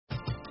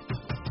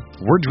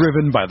We're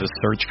driven by the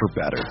search for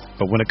better.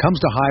 But when it comes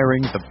to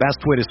hiring, the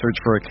best way to search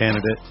for a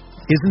candidate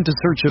isn't to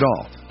search at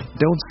all.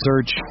 Don't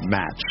search,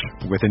 match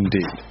with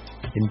Indeed.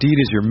 Indeed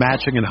is your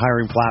matching and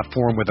hiring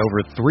platform with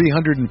over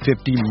 350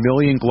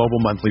 million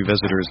global monthly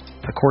visitors,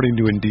 according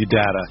to Indeed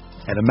data,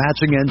 and a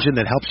matching engine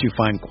that helps you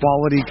find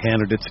quality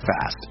candidates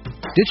fast.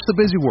 Ditch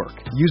the busy work.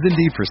 Use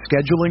Indeed for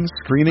scheduling,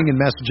 screening, and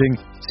messaging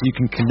so you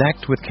can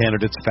connect with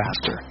candidates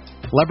faster.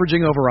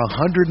 Leveraging over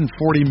 140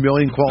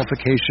 million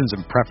qualifications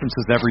and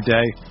preferences every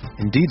day,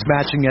 Indeed's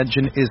matching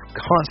engine is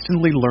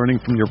constantly learning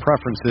from your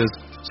preferences,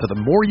 so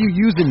the more you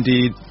use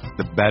Indeed,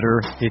 the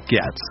better it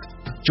gets.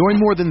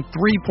 Join more than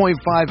 3.5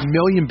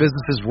 million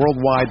businesses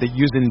worldwide that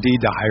use Indeed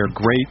to hire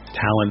great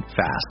talent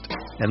fast.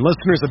 And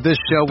listeners of this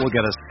show will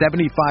get a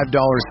 $75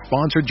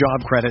 sponsored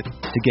job credit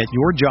to get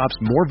your jobs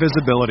more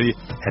visibility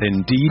at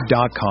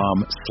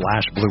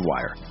Indeed.com/Blue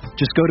Wire.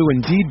 Just go to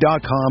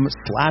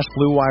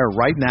Indeed.com/Blue Wire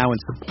right now and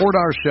support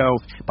our show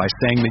by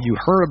saying that you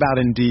heard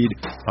about Indeed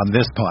on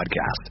this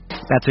podcast.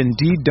 That's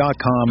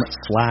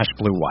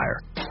Indeed.com/Blue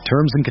Wire.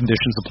 Terms and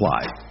conditions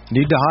apply.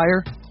 Need to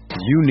hire?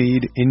 You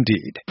need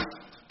Indeed.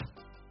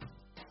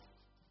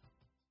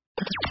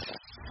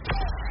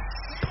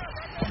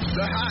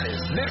 The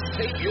hottest Knicks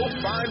tape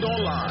you'll find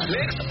online.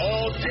 Knicks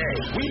all day.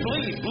 We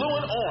bleed blue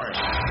and orange.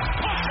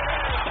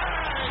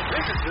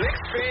 This is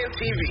Knicks Fan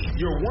TV,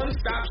 your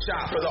one-stop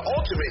shop for the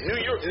ultimate New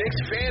York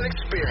Knicks fan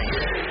experience.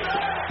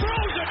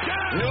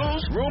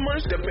 News,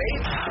 rumors,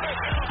 debates,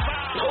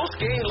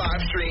 post-game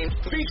live streams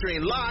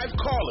featuring live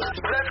callers.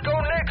 Let's go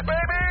Knicks,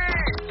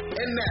 baby!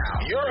 And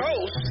now, your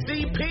host,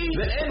 CP,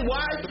 the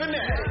NY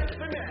Fanatic.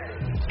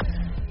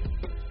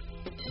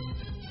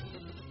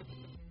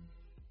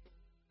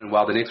 And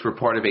while the Knicks were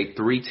part of a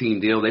three-team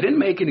deal, they didn't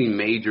make any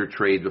major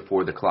trades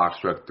before the clock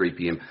struck 3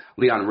 p.m.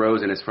 Leon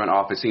Rose and his front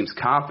office seems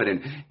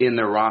confident in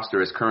their roster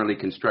as currently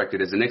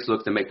constructed as the Knicks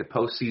look to make the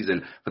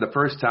postseason for the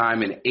first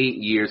time in 8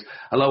 years.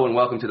 Hello and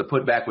welcome to the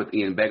Putback with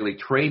Ian Begley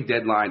trade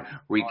deadline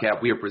recap.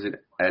 We are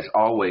presented, as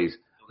always,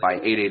 by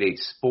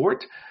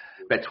 888-SPORT.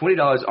 Bet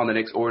 $20 on the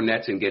Knicks or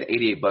Nets and get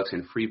 $88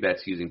 in free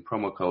bets using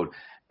promo code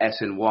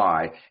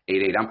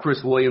SNY88. I'm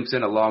Chris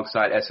Williamson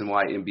alongside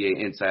SNY NBA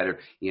insider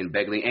Ian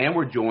Begley, and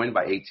we're joined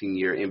by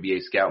 18-year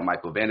NBA scout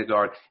Michael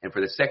Vandegaard. And for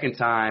the second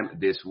time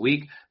this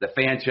week, the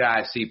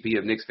franchise CP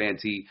of Knicks Fan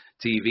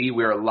TV.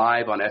 We're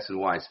live on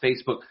SNY's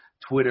Facebook,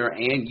 Twitter,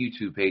 and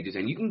YouTube pages,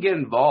 and you can get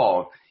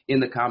involved in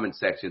the comment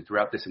section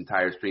throughout this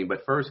entire stream.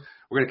 But first,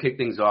 we're going to kick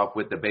things off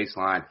with the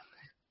baseline.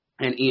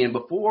 And Ian,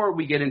 before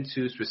we get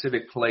into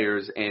specific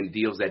players and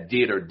deals that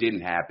did or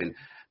didn't happen,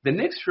 the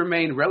Knicks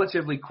remained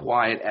relatively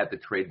quiet at the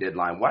trade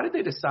deadline. Why did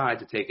they decide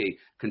to take a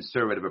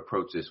conservative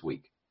approach this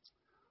week?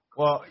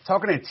 Well,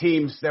 talking to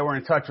teams that were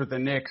in touch with the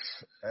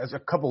Knicks as a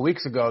couple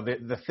weeks ago,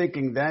 the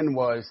thinking then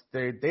was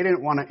they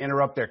didn't want to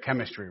interrupt their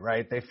chemistry,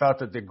 right? They felt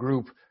that the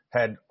group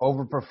had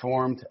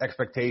overperformed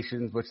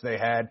expectations, which they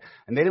had,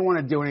 and they didn't want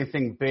to do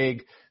anything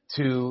big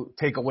to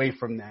take away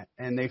from that.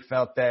 And they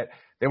felt that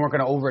they weren't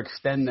going to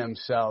overextend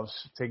themselves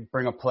to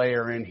bring a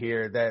player in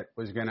here that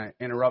was going to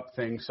interrupt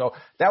things. So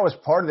that was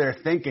part of their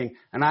thinking,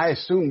 and I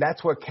assume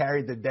that's what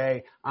carried the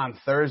day on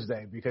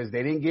Thursday because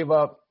they didn't give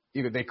up.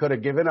 They could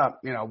have given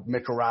up,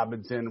 Mitchell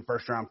Robinson,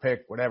 first-round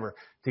pick, whatever,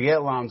 to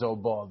get Lonzo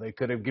Ball. They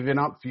could have given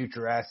up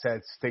future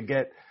assets to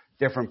get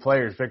different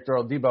players, Victor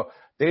Oladipo.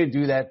 They didn't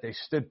do that. They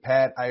stood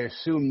pat. I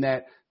assume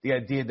that the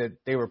idea that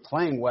they were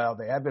playing well,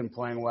 they have been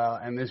playing well,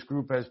 and this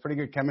group has pretty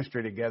good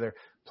chemistry together,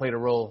 played a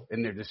role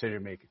in their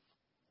decision-making.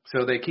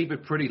 So they keep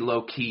it pretty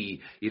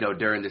low-key,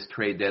 during this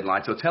trade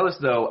deadline. So tell us,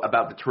 though,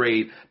 about the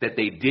trade that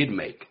they did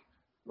make.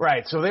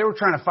 Right. So they were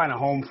trying to find a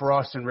home for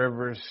Austin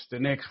Rivers. The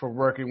Knicks were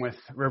working with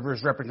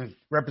Rivers'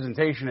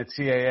 representation at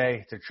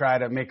CAA to try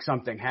to make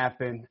something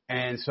happen.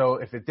 And so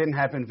if it didn't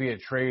happen via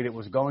trade, it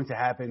was going to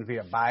happen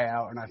via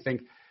buyout. And I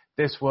think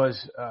this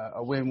was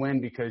a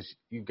win-win because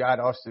you got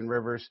Austin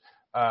Rivers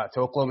to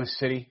Oklahoma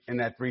City in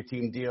that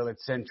three-team deal that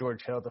sent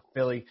George Hill to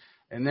Philly.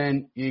 And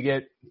then you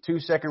get 2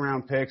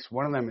 second-round picks.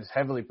 One of them is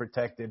heavily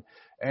protected.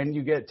 And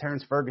you get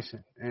Terrence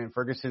Ferguson. And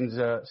Ferguson's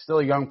still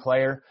a young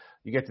player.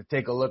 You get to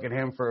take a look at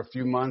him for a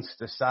few months,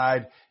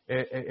 decide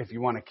if you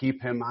want to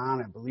keep him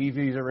on. I believe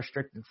he's a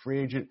restricted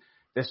free agent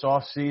this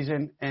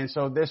offseason. And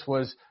so this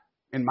was,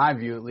 in my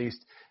view at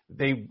least,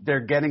 they're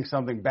getting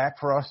something back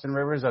for Austin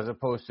Rivers as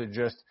opposed to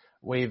just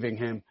waiving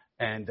him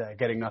and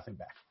getting nothing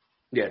back.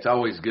 Yeah, it's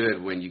always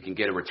good when you can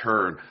get a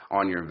return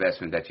on your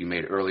investment that you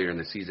made earlier in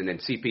the season. And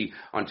CP,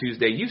 on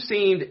Tuesday, you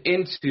seemed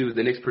into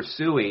the Knicks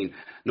pursuing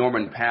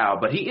Norman Powell,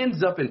 but he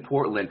ends up in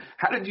Portland.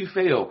 How did you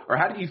feel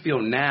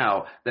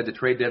now that the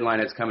trade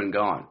deadline has come and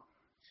gone?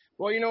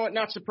 Well, you know what?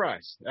 Not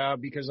surprised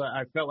because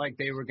I felt like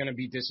they were going to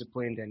be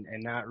disciplined and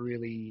not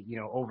really,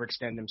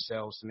 overextend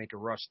themselves to make a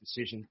rush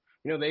decision.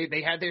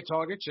 They had their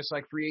targets, just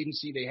like free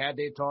agency. They had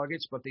their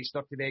targets, but they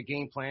stuck to their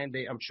game plan.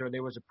 I'm sure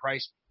there was a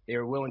price they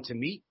were willing to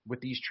meet with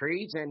these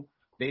trades, and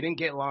They didn't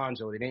get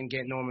Lonzo. They didn't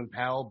get Norman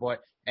Powell.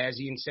 But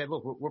as Ian said,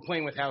 look, we're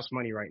playing with house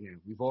money right now.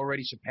 We've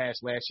already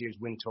surpassed last year's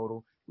win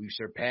total. We've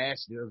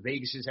surpassed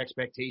Vegas's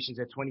expectations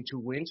at 22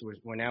 wins.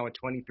 We're now at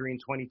 23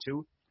 and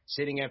 22,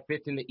 sitting at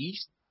 5th in the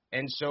East.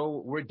 And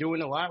so we're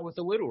doing a lot with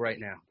a little right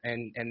now.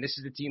 And this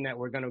is the team that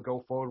we're going to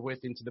go forward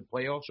with into the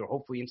playoffs, or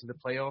hopefully into the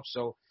playoffs.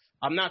 So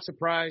I'm not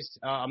surprised.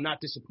 I'm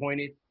not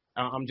disappointed.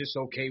 I'm just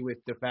okay with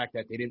the fact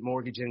that they didn't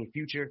mortgage any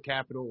future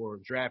capital or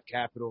draft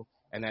capital,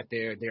 and that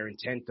they're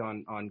intent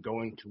on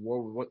going to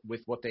war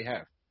with what they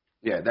have.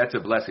 Yeah, that's a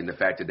blessing, the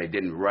fact that they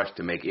didn't rush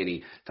to make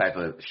any type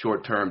of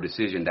short-term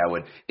decision that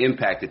would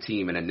impact the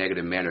team in a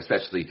negative manner,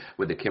 especially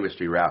with the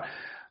chemistry route.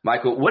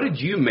 Michael, what did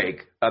you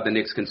make of the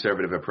Knicks'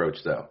 conservative approach,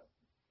 though?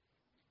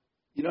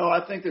 You know,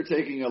 I think they're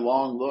taking a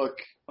long look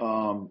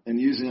and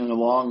using a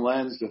long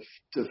lens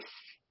to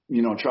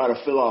try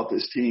to fill out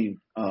this team.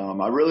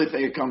 I really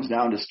think it comes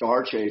down to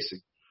star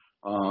chasing.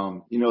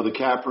 The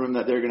cap room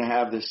that they're going to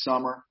have this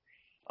summer.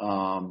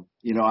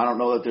 I don't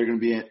know that they're going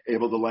to be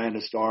able to land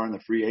a star in the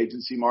free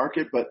agency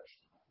market, but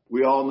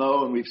we all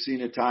know, and we've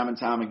seen it time and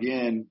time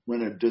again,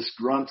 when a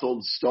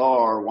disgruntled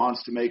star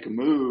wants to make a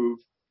move,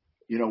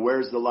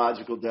 where's the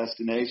logical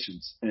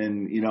destinations?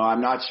 And,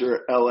 I'm not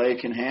sure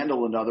LA can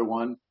handle another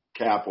one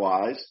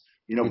cap-wise.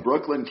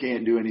 Brooklyn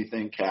can't do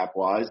anything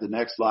cap-wise. The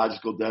next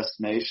logical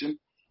destination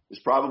is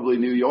probably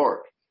New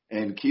York.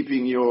 And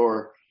keeping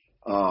your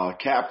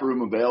cap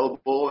room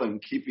available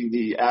and keeping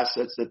the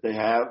assets that they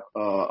have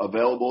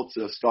available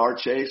to star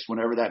chase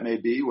whenever that may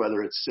be,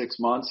 whether it's 6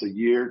 months, a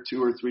year,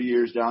 2 or 3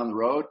 years down the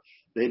road,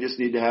 they just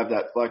need to have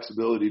that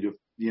flexibility to,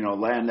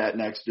 land that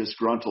next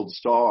disgruntled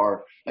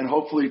star, and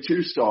hopefully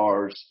 2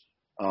 stars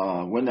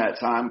when that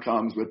time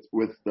comes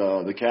with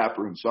the cap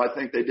room. So I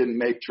think they didn't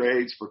make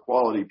trades for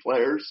quality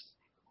players,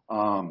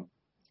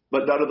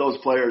 but none of those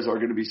players are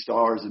going to be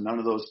stars, and none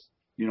of those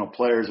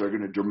players are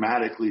going to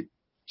dramatically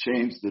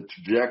change the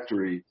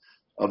trajectory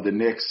of the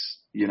Knicks,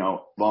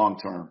 long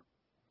term.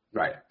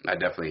 Right. I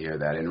definitely hear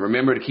that. And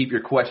remember to keep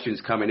your questions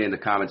coming in the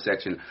comment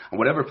section on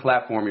whatever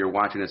platform you're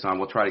watching us on.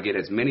 We'll try to get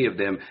as many of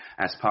them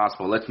as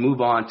possible. Let's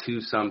move on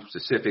to some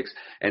specifics.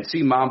 And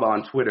C. Mamba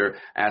on Twitter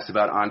asked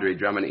about Andre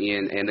Drummond,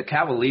 Ian, and the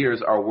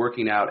Cavaliers are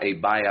working out a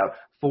buyout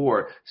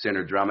for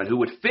center Drummond, who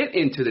would fit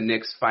into the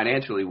Knicks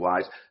financially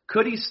wise.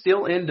 Could he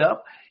still end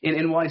up in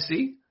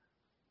NYC?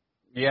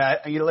 Yeah,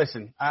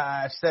 listen,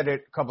 I said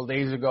it a couple of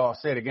days ago. I'll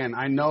say it again.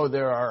 I know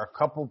there are a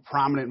couple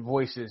prominent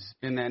voices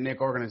in that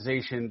Knicks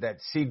organization that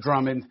see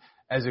Drummond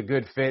as a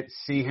good fit,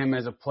 see him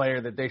as a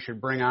player that they should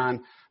bring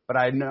on. But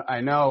I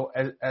know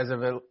as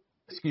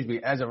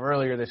of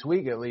earlier this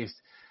week, at least,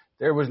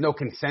 there was no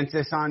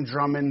consensus on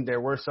Drummond.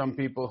 There were some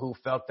people who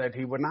felt that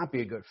he would not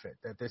be a good fit,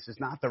 that this is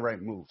not the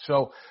right move.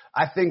 So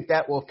I think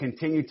that will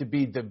continue to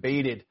be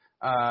debated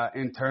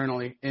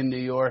internally in New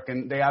York,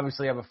 and they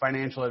obviously have a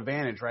financial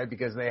advantage, right?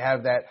 Because they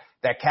have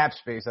that cap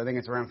space. I think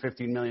it's around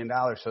 $15 million,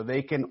 so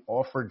they can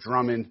offer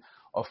Drummond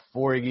a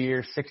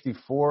 4-year,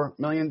 $64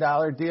 million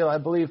deal, I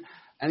believe.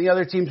 And the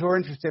other teams who are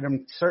interested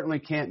in certainly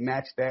can't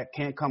match that,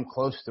 can't come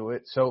close to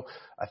it. So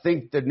I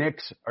think the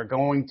Knicks are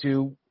going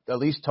to at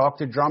least talk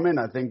to Drummond.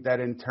 I think that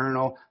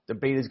internal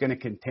debate is going to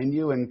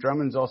continue, and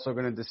Drummond's also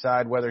going to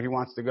decide whether he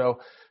wants to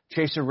go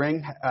chase a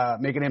ring,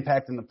 make an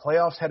impact in the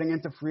playoffs heading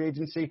into free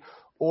agency,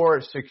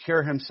 or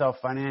secure himself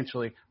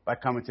financially by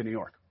coming to New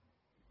York.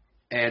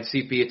 And,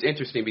 CP, it's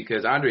interesting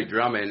because Andre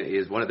Drummond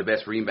is one of the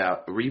best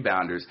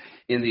rebounders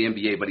in the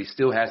NBA, but he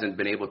still hasn't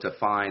been able to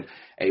find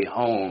a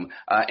home.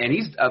 And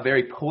he's a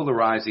very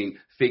polarizing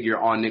figure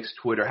on Knicks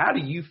Twitter. How do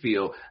you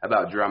feel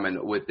about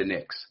Drummond with the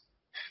Knicks?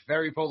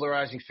 Very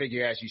polarizing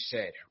figure, as you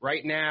said.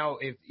 Right now,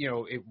 if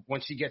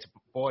once he gets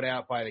bought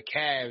out by the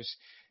Cavs,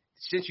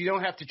 since you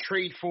don't have to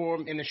trade for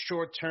him in the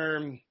short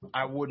term,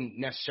 I wouldn't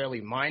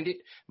necessarily mind it.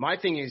 My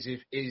thing is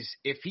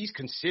if he's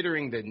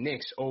considering the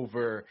Knicks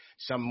over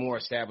some more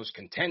established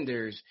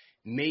contenders,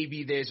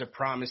 maybe there's a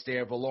promise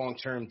there of a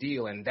long-term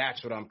deal, and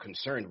that's what I'm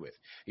concerned with.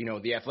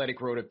 The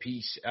Athletic wrote a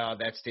piece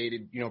that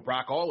stated,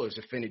 Brock Aller's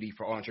affinity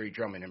for Andre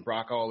Drummond, and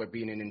Brock Aller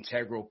being an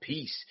integral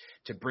piece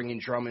to bringing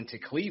Drummond to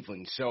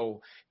Cleveland.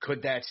 So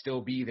could that still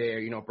be there?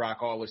 Brock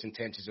Aller's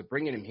intentions of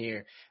bringing him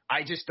here.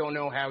 I just don't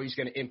know how he's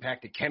going to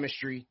impact the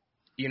chemistry.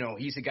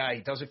 He's a guy,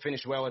 he doesn't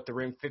finish well at the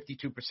rim,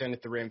 52%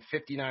 at the rim,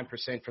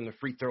 59% from the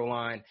free throw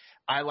line.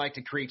 I like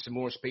to create some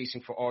more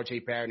spacing for R.J.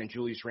 Barrett and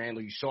Julius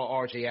Randle. You saw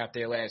R.J. out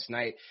there last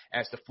night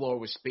as the floor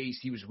was spaced.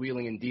 He was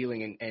wheeling and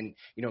dealing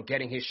and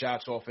getting his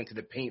shots off into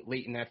the paint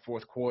late in that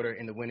fourth quarter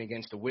in the win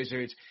against the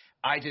Wizards.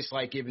 I just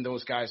like giving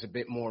those guys a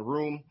bit more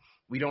room.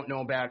 We don't know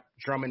about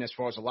Drummond as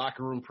far as a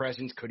locker room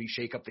presence. Could he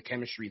shake up the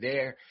chemistry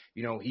there?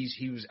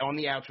 He was on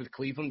the outs with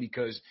Cleveland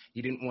because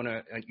he didn't want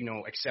to,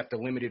 accept a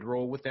limited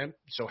role with them.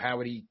 So how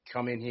would he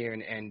come in here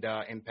and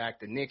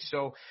impact the Knicks?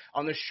 So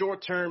on the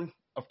short term,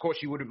 of course,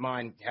 you wouldn't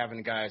mind having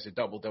a guy as a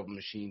double-double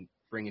machine,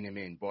 bringing him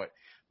in. But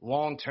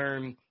long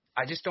term,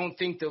 I just don't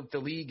think the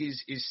league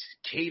is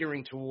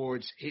catering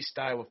towards his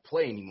style of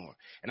play anymore.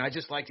 And I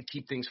just like to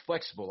keep things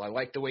flexible. I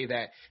like the way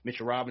that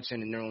Mitchell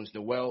Robinson and Nerlens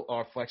Noel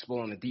are flexible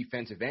on the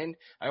defensive end.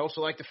 I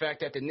also like the fact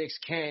that the Knicks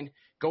can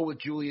go with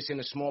Julius in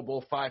a small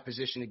ball 5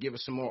 position to give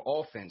us some more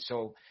offense.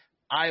 So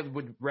I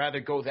would rather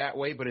go that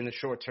way, but in the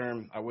short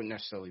term, I wouldn't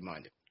necessarily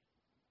mind it.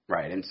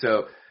 Right. And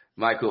so,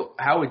 Michael,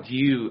 how would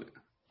you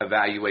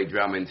evaluate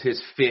Drummond's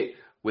his fit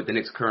with the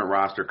Knicks' current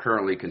roster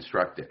currently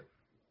constructed?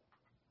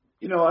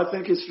 I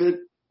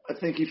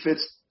think he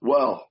fits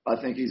well. I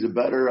think he's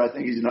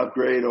an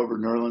upgrade over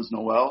Nerlens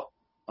Noel.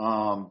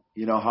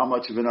 How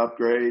much of an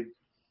upgrade,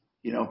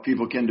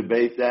 people can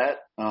debate that.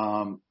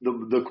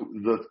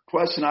 The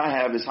question I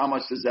have is how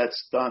much does that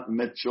stunt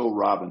Mitchell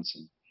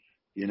Robinson?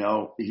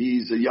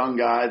 He's a young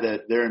guy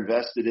that they're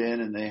invested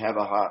in and they have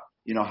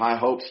high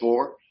hopes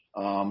for,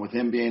 with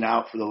him being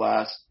out for the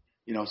last,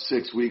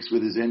 6 weeks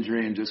with his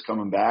injury and just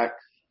coming back.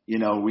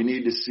 We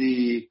need to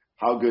see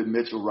how good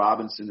Mitchell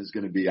Robinson is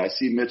going to be. I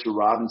see Mitchell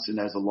Robinson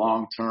as a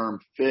long-term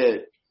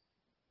fit,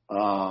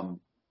 when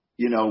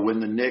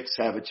the Knicks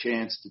have a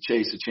chance to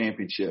chase a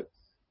championship.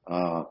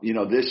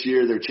 This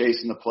year they're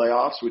chasing the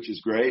playoffs, which is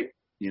great,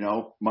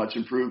 much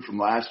improved from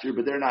last year,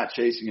 but they're not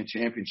chasing a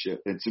championship.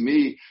 And to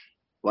me,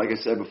 like I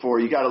said before,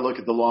 you got to look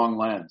at the long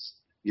lens.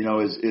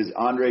 Is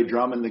Andre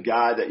Drummond the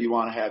guy that you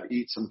want to have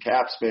eat some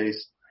cap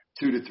space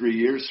 2 to 3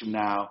 years from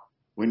now,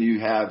 when you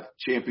have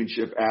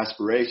championship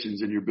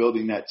aspirations and you're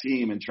building that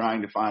team and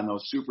trying to find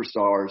those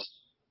superstars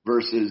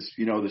versus,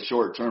 the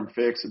short-term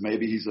fix, and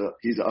maybe he's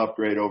an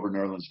upgrade over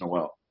Nerlens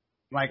Noel.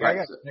 Mike, I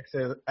got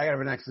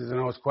an X's and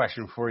O's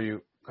question for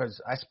you,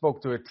 because I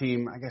spoke to a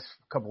team, I guess,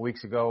 a couple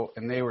weeks ago,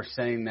 and they were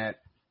saying that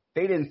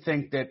they didn't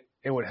think that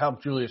it would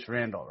help Julius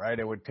Randle, right?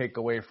 It would take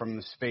away from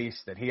the space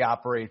that he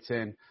operates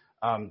in.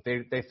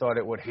 They thought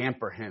it would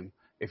hamper him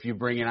if you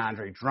bring in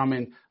Andre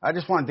Drummond. I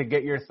just wanted to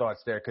get your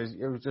thoughts there, because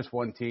it was just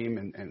one team,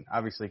 and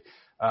obviously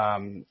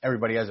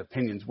everybody has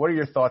opinions. What are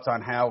your thoughts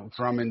on how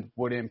Drummond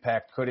could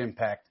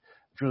impact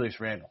Julius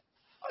Randle?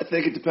 I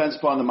think it depends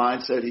upon the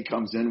mindset he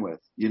comes in with.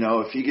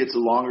 If he gets a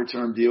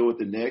longer-term deal with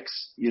the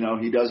Knicks,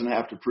 he doesn't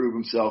have to prove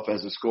himself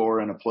as a scorer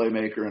and a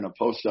playmaker and a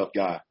post-up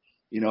guy.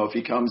 If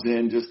he comes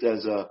in just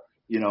as a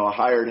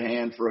hired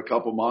hand for a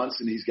couple months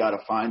and he's got to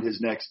find his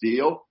next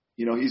deal,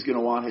 he's going to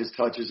want his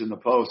touches in the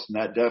post,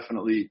 and that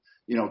definitely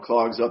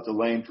clogs up the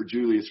lane for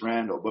Julius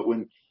Randle. But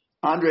when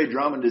Andre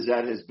Drummond is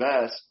at his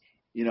best,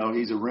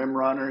 he's a rim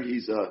runner,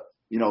 he's a,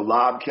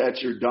 lob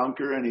catcher,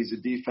 dunker, and he's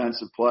a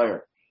defensive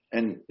player.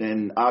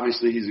 And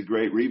obviously he's a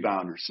great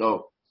rebounder.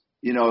 So,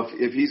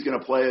 if he's going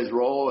to play his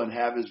role and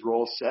have his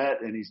role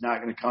set and he's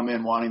not going to come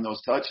in wanting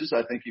those touches,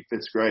 I think he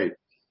fits great.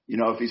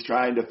 If he's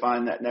trying to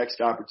find that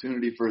next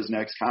opportunity for his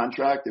next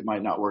contract, it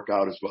might not work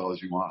out as well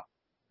as you want.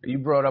 You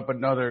brought up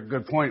another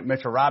good point,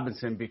 Mitchell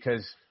Robinson,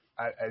 because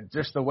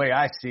just the way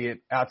I see it,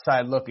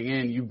 outside looking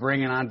in, you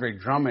bring in Andre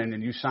Drummond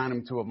and you sign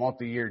him to a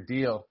multi-year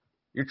deal,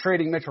 you're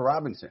trading Mitchell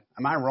Robinson.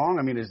 Am I wrong?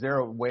 I mean, is there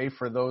a way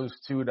for those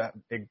two to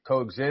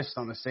coexist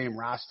on the same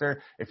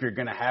roster if you're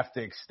going to have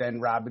to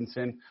extend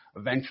Robinson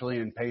eventually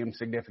and pay him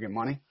significant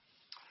money?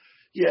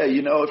 Yeah,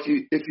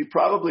 if you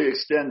probably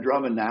extend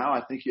Drummond now,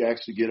 I think you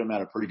actually get him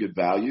at a pretty good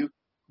value.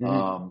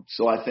 Mm-hmm.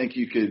 So I think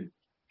you could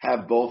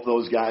have both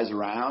those guys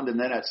around, and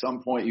then at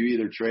some point you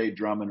either trade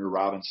Drummond or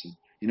Robinson.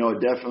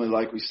 It definitely,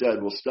 like we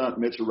said, will stunt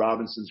Mitchell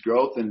Robinson's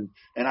growth, and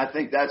I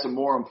think that's a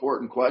more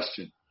important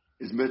question.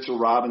 Is Mitchell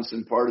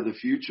Robinson part of the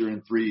future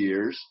in 3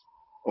 years,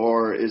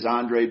 or is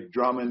Andre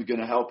Drummond going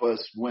to help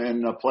us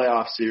win a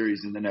playoff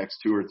series in the next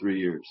 2 or 3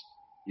 years?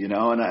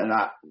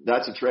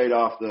 That's a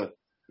trade-off. The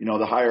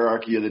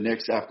hierarchy of the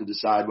Knicks have to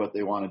decide what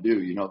they want to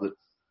do.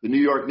 The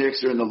New York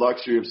Knicks are in the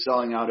luxury of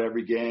selling out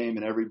every game,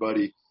 and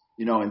everybody,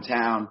 in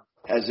town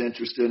has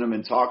interest in them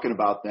and talking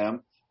about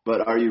them.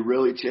 But are you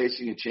really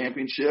chasing a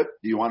championship?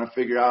 Do you want to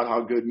figure out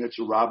how good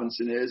Mitchell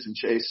Robinson is and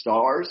chase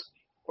stars?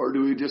 Or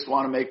do we just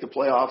want to make the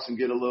playoffs and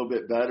get a little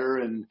bit better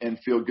and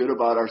feel good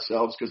about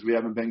ourselves because we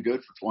haven't been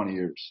good for 20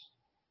 years?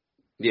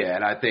 Yeah,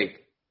 and I think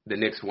the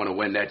Knicks want to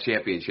win that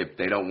championship.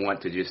 They don't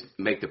want to just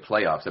make the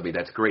playoffs. I mean,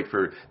 that's great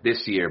for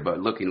this year, but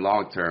looking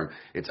long-term,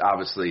 it's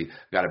obviously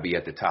got to be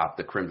at the top,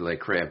 the creme de la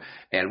creme.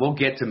 And we'll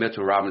get to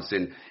Mitchell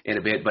Robinson in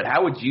a bit, but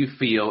how would you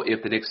feel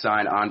if the Knicks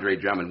signed Andre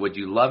Drummond? Would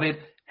you love it,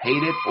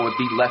 hate it, or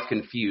be left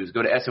confused?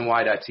 Go to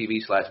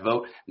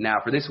sny.tv/vote now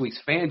for this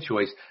week's Fan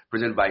Choice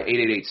presented by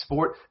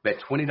 888-SPORT. Bet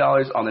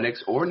 $20 on the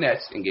Knicks or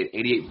Nets and get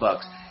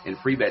 $88 in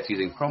free bets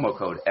using promo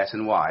code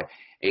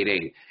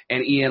SNY88.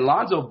 And Ian,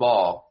 Lonzo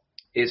Ball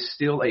is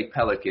still a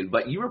Pelican,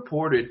 but you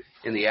reported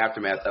in the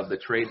aftermath of the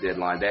trade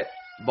deadline that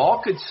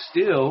Ball could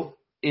still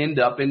end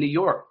up in New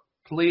York.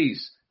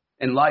 Please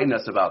enlighten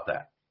us about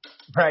that.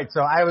 Right.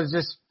 So I was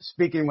just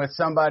speaking with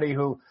somebody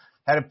who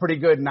had a pretty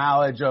good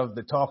knowledge of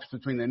the talks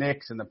between the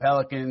Knicks and the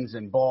Pelicans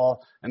and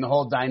Ball and the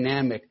whole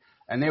dynamic.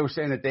 And they were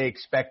saying that they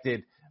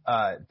expected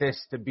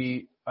this to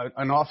be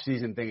an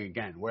off-season thing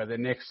again, where the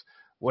Knicks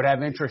would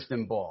have interest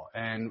in Ball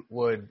and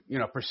would,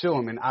 pursue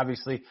him. And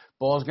obviously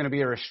Ball is going to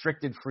be a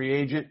restricted free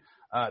agent.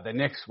 The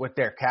Knicks, with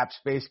their cap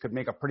space, could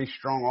make a pretty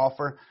strong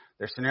offer.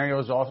 There's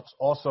scenarios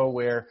also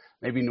where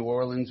maybe New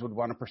Orleans would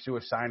want to pursue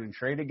a sign and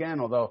trade again,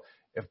 although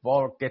if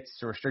Ball gets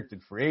to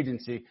restricted free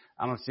agency,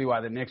 I don't see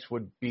why the Knicks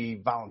would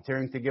be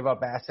volunteering to give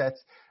up assets.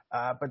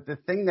 But the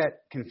thing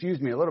that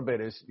confused me a little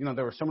bit is,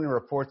 there were so many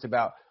reports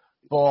about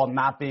Ball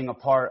not being a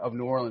part of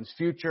New Orleans'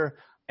 future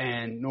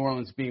and New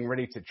Orleans being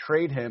ready to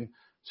trade him.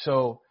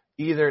 So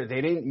either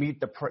they didn't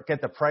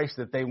get the price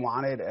that they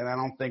wanted, and I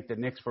don't think the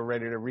Knicks were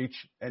ready to reach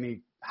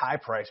any high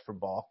price for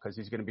Ball because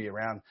he's going to be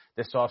around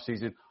this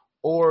offseason,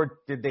 or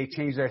did they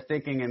change their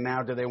thinking and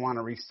now do they want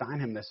to re-sign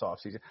him this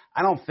offseason?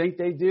 I don't think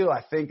they do.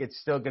 I think it's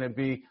still going to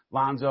be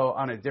Lonzo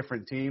on a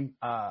different team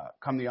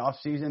come the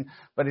offseason,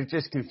 but it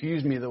just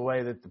confused me the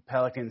way that the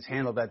Pelicans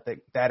handled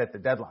that at the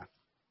deadline.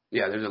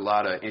 Yeah, there's a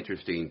lot of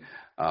interesting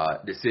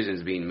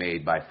decisions being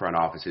made by front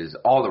offices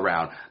all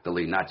around the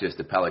league, not just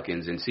the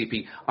Pelicans. And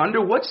CP,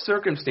 under what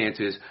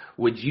circumstances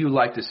would you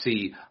like to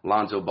see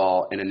Lonzo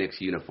Ball in a Knicks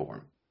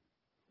uniform?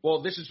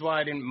 Well, this is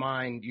why I didn't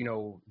mind,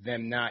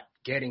 them not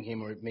getting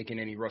him or making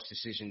any rush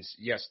decisions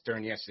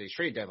during yesterday's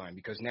trade deadline,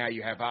 because now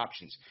you have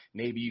options.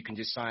 Maybe you can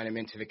just sign him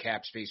into the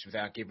cap space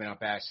without giving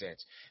up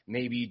assets.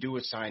 Maybe you do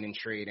a sign and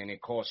trade and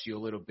it costs you a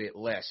little bit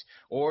less.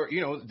 Or,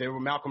 there were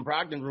Malcolm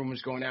Brogdon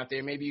rumors going out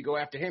there. Maybe you go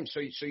after him. So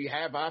you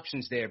have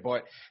options there.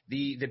 But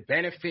the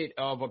benefit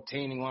of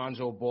obtaining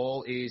Lonzo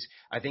Ball is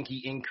I think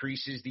he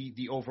increases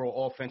the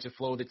overall offensive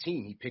flow of the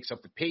team. He picks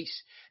up the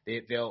pace.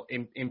 They'll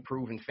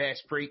improve in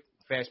fast break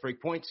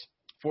points.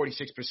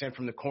 46%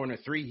 from the corner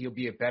three. He'll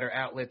be a better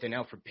outlet than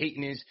Elfrid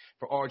Payton is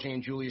for RJ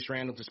and Julius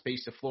Randle to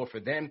space the floor for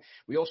them.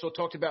 We also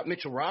talked about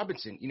Mitchell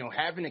Robinson,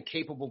 having a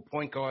capable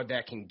point guard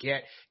that can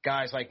get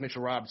guys like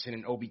Mitchell Robinson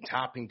and Obi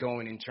Toppin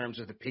going in terms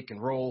of the pick and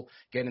roll,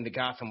 getting the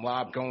Gotham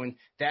lob going.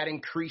 That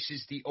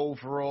increases the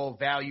overall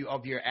value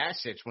of your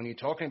assets when you're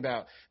talking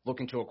about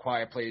looking to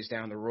acquire players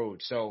down the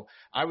road. So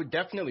I would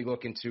definitely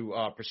look into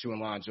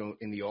pursuing Lonzo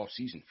in the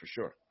offseason for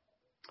sure.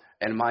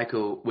 And,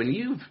 Michael, when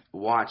you've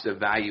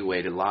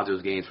evaluated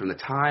Lonzo's games from the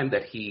time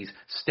that he's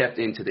stepped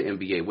into the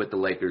NBA with the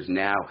Lakers,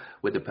 now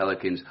with the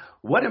Pelicans,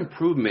 what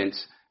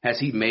improvements has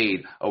he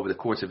made over the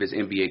course of his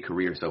NBA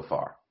career so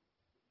far?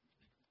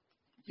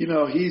 He's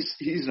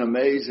an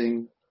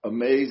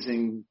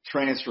amazing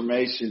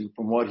transformation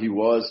from what he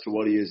was to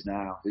what he is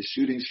now. His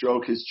shooting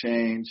stroke has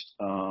changed.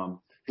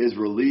 His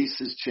release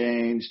has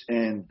changed.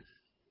 And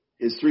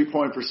his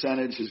three-point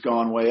percentage has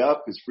gone way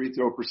up. His free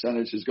throw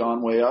percentage has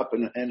gone way up.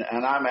 And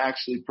I'm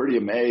actually pretty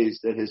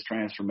amazed at his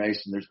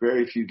transformation. There's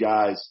very few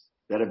guys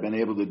that have been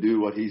able to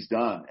do what he's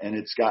done. And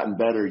it's gotten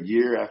better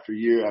year after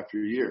year after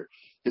year.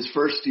 His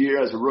first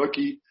year as a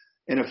rookie,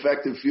 in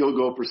effective field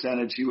goal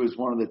percentage, he was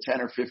one of the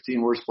 10 or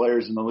 15 worst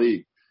players in the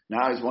league.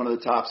 Now he's one of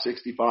the top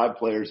 65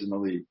 players in the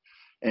league.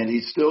 And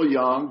he's still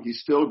young.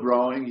 He's still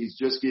growing. He's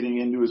just getting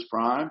into his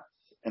prime.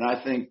 And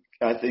I think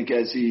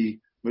as he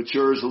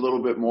matures a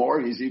little bit more,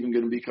 he's even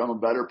going to become a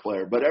better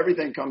player. But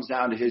everything comes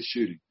down to his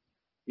shooting.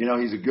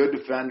 He's a good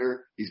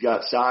defender. He's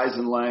got size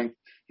and length.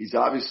 He's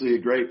obviously a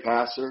great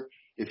passer.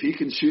 If he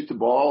can shoot the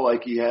ball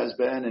like he has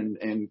been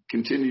and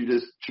continue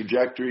this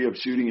trajectory of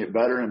shooting it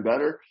better and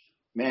better,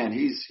 man,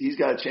 he's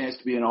got a chance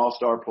to be an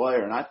all-star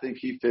player. And I think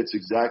he fits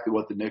exactly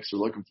what the Knicks are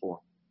looking for.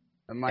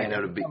 And Mike, I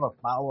have a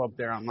follow-up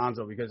there on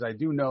Lonzo, because I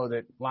do know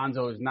that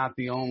Lonzo is not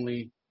the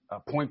only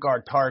point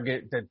guard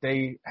target that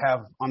they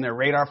have on their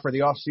radar for the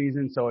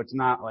offseason. So it's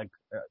not like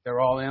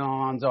they're all in on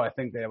Lonzo. I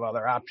think they have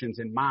other options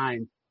in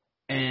mind.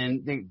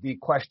 And the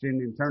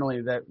question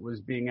internally that was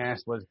being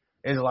asked was,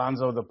 is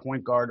Lonzo the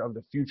point guard of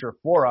the future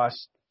for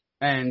us?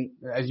 And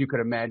as you could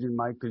imagine,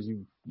 Mike, because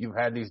you've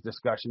had these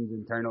discussions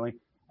internally,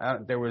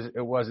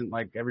 it wasn't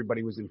like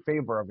everybody was in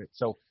favor of it.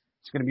 So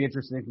it's going to be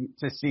interesting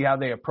to see how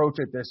they approach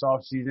it this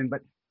offseason.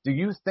 But do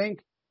you think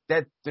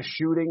that the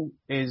shooting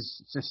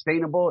is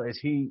sustainable? Is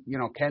he,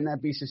 can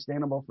that be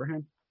sustainable for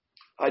him?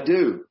 I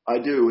do.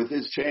 With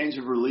his change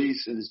of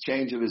release and his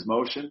change of his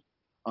motion,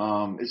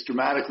 it's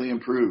dramatically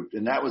improved.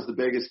 And that was the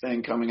biggest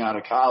thing coming out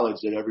of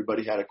college that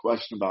everybody had a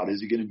question about. Is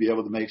he going to be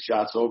able to make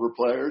shots over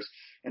players?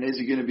 And is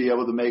he going to be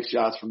able to make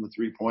shots from the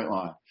three-point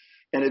line?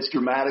 And it's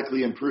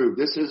dramatically improved.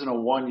 This isn't a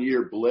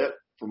one-year blip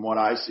from what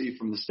I see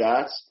from the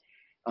stats.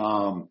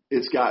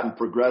 It's gotten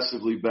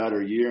progressively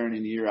better year in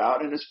and year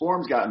out, and his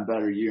form's gotten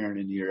better year in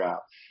and year out.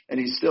 And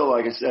he's still,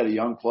 like I said, a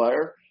young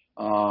player.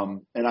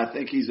 And I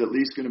think he's at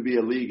least going to be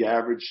a league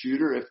average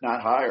shooter, if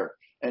not higher.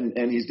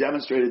 And he's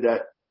demonstrated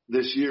that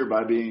this year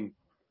by being,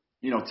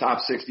 top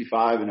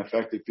 65 in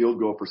effective field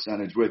goal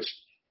percentage, which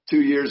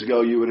 2 years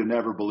ago you would have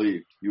never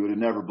believed. You would have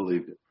never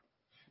believed it.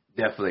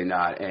 Definitely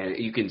not. And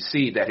you can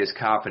see that his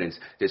confidence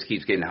just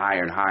keeps getting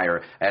higher and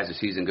higher as the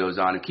season goes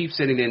on, and keep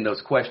sending in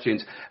those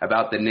questions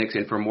about the Knicks.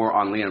 And for more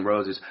on Leon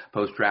Rose's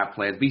post-draft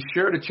plans, be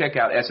sure to check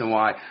out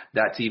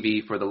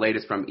SNY.TV for the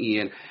latest from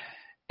Ian.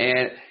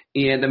 And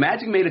the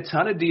Magic made a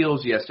ton of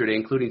deals yesterday,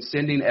 including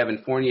sending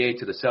Evan Fournier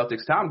to the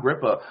Celtics. Tom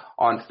Grippa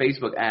on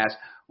Facebook asked,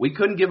 we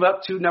couldn't give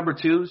up 2 number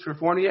 2s for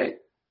Fournier?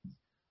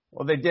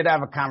 Well, they did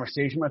have a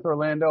conversation with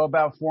Orlando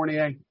about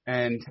Fournier,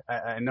 and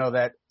I know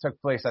that took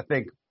place, I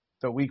think,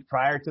 the week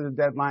prior to the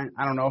deadline.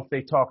 I don't know if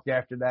they talked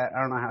after that.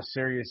 I don't know how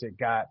serious it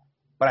got,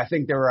 but I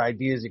think there were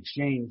ideas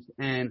exchanged.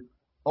 And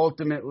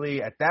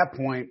ultimately, at that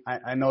point,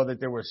 I know that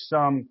there was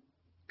some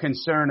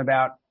concern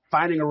about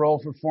finding a role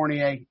for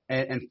Fournier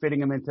and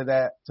fitting him into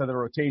the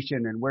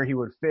rotation and where he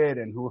would fit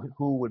and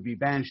who would be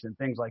benched and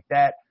things like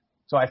that.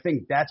 So I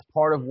think that's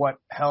part of what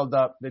held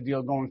up the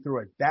deal going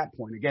through at that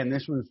point. Again,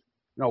 this was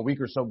a week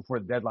or so before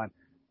the deadline.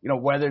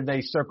 Whether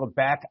they circled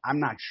back, I'm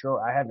not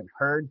sure. I haven't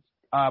heard.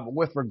 But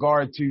with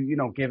regard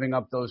to, giving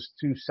up those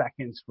 2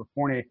 seconds for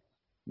Fournier,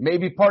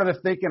 maybe part of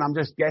the thinking, I'm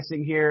just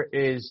guessing here,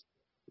 is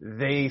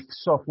they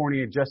saw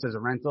Fournier just as a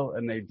rental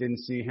and they didn't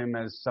see him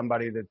as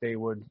somebody that they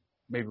would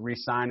maybe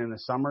re-sign in the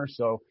summer.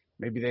 So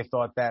maybe they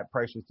thought that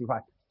price was too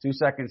high. 2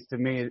 seconds to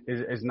me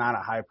is not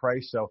a high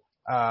price. So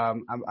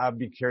I'd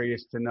be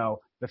curious to know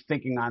the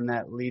thinking on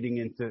that leading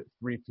into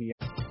 3 p.m.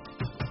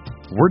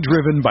 We're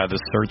driven by the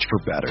search for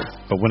better.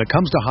 But when it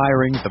comes to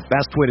hiring, the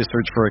best way to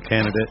search for a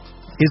candidate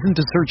isn't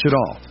to search at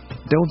all.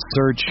 Don't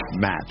search,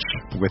 match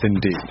with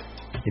Indeed.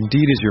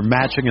 Indeed is your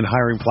matching and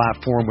hiring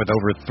platform with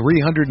over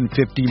 350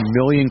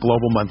 million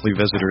global monthly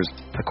visitors,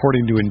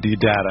 according to Indeed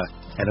data,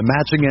 and a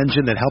matching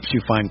engine that helps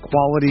you find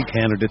quality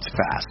candidates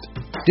fast.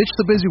 Ditch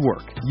the busy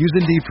work. Use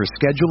Indeed for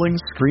scheduling,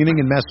 screening,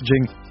 and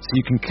messaging so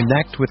you can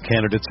connect with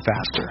candidates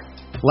faster.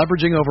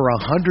 Leveraging over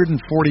 140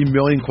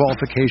 million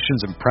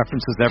qualifications and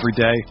preferences every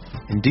day,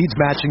 Indeed's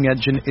matching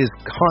engine is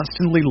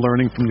constantly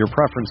learning from your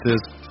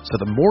preferences, so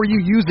the more you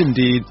use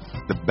Indeed,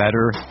 the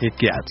better it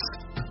gets.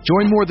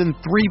 Join more than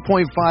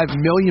 3.5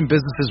 million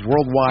businesses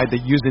worldwide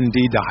that use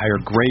Indeed to hire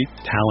great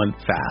talent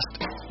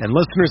fast. And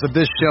listeners of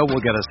this show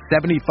will get a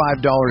 $75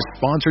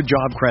 sponsored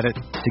job credit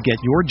to get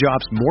your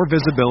jobs more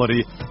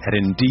visibility at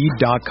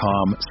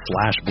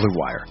Indeed.com/Blue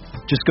Wire.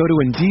 Just go to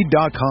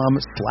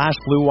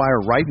Indeed.com/Blue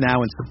Wire right now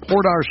and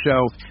support our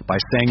show by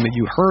saying that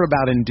you heard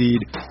about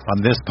Indeed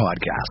on this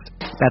podcast.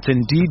 That's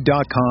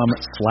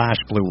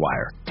Indeed.com/Blue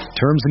Wire.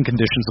 Terms and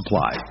conditions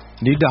apply.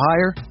 Need to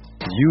hire?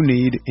 You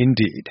need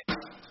Indeed.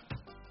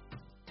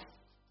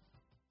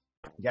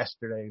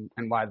 Yesterday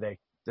and why they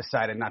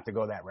decided not to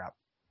go that route.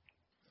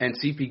 And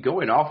CP,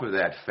 going off of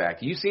that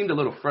fact, you seemed a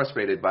little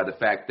frustrated by the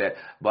fact that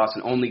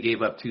Boston only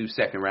gave up 2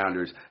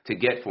 second-rounders to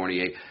get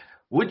Fournier.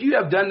 Would you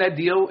have done that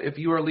deal if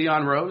you were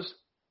Leon Rose?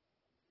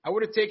 I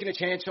would have taken a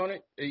chance on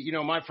it.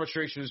 My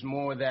frustration was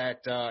more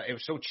that it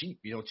was so cheap.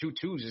 2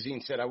 twos, as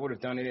Ian said, I would have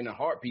done it in a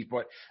heartbeat.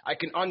 But I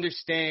can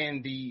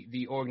understand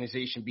the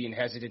organization being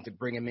hesitant to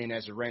bring him in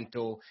as a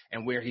rental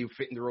and where he would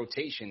fit in the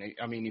rotation.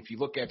 I mean, if you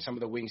look at some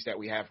of the wings that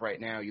we have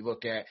right now, you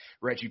look at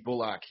Reggie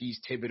Bullock.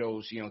 He's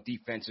Thibodeau's,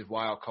 defensive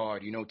wild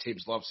card.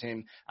 Tibbs loves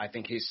him. I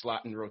think his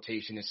slot in the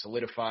rotation is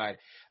solidified.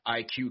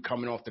 IQ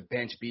coming off the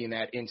bench being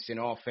that instant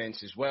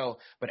offense as well.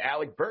 But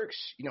Alec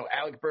Burks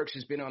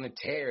has been on a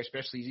tear,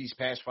 especially these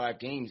past 5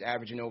 games,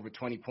 averaging over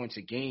 20 points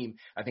a game.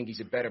 I think he's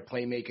a better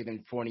playmaker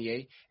than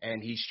Fournier,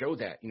 and he showed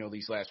that,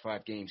 these last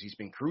 5 games. He's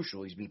been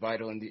crucial. He's been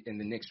vital in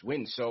the Knicks'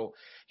 win. So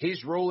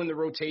his role in the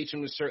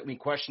rotation was certainly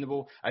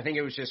questionable. I think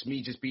it was just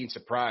me being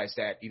surprised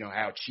at,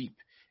 how cheap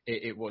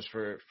it was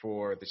for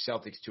the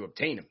Celtics to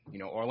obtain him.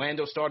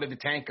 Orlando started the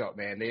tank up,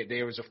 man.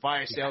 There was a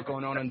fire sale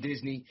going on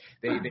Disney.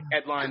 They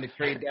headlined the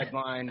trade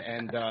deadline,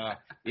 and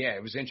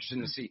it was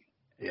interesting to see.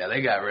 Yeah,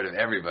 they got rid of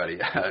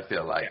everybody, I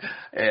feel like.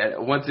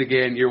 And once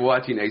again, you're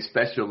watching a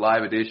special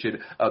live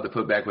edition of the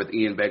Putback with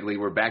Ian Begley.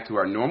 We're back to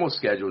our normal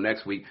schedule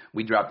next week.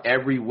 We drop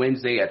every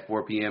Wednesday at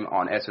 4 p.m.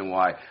 on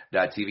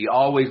SNY.TV,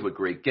 always with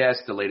great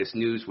guests, the latest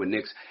news with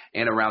Knicks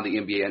and around the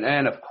NBA,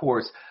 and of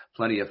course,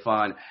 plenty of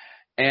fun.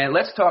 And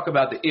let's talk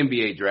about the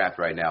NBA draft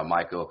right now,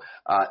 Michael.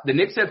 The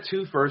Knicks have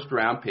 2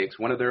 first-round picks,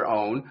 one of their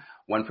own,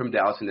 one from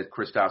Dallas in the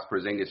Kristaps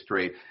Porzingis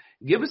trade.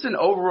 Give us an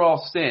overall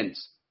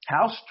sense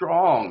how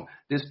strong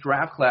this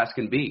draft class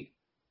can be.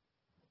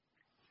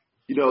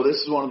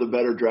 This is one of the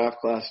better draft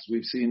classes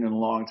we've seen in a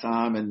long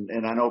time,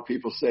 and I know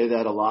people say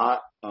that a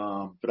lot,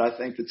 but I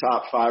think the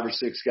top 5 or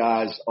 6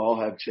 guys all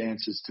have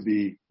chances to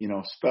be,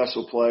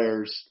 special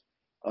players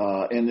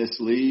in this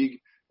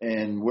league.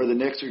 And where the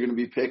Knicks are going to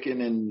be picking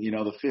in,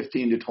 the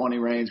 15 to 20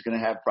 range, going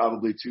to have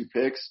probably 2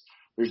 picks,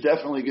 there's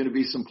definitely going to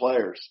be some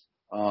players,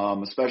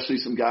 especially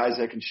some guys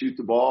that can shoot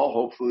the ball.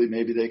 Hopefully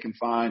maybe they can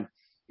find,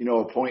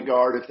 a point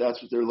guard if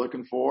that's what they're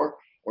looking for,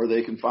 or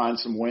they can find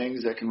some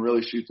wings that can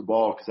really shoot the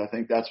ball, because I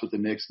think that's what the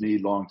Knicks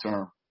need long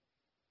term.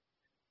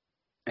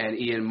 And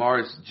Ian,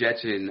 Mars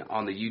Jetson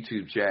on the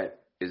YouTube chat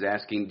is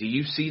asking, do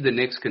you see the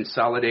Knicks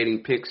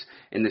consolidating picks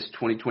in this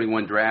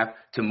 2021 draft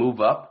to move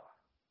up?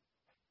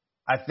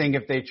 I think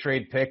if they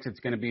trade picks, it's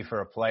going to be for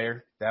a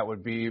player. That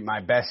would be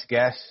my best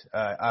guess.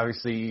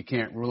 Obviously, you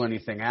can't rule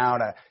anything out.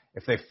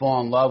 If they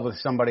fall in love with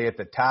somebody at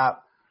the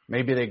top,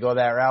 maybe they go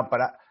that route.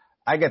 But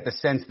I get the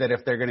sense that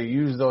if they're going to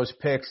use those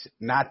picks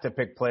not to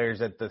pick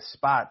players at the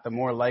spot, the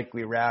more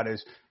likely route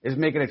is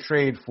making a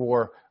trade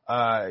for,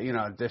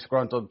 a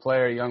disgruntled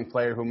player, a young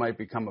player who might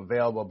become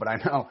available. But I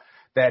know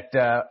that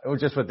it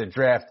was just with the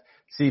draft,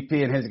 CP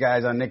and his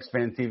guys on Knicks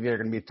Fan TV are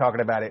going to be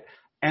talking about it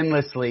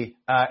endlessly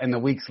in the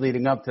weeks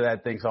leading up to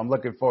that thing. So I'm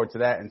looking forward to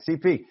that. And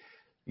CP,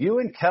 you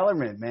and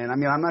Kellerman, man. I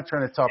mean, I'm not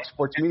trying to talk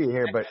sports media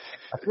here, but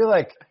I feel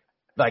like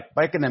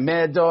Mike and the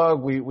Mad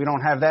Dog, we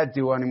don't have that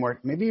duo anymore.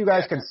 Maybe you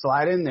guys can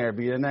slide in there,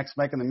 be the next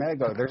Mike and the Mad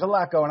Dog. There's a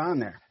lot going on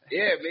there.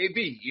 Yeah,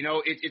 maybe.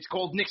 It's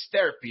called Knicks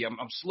therapy. I'm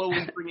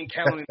slowly bringing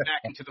Kellerman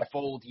back into the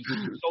fold. He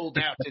sold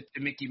out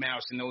to Mickey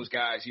Mouse and those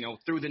guys,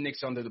 threw the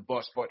Knicks under the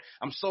bus, but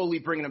I'm slowly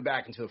bringing him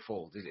back into the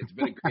fold. It's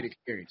been a great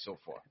experience so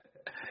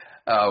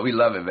far. We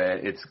love it, man.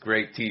 It's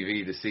great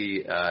TV to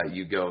see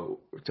you go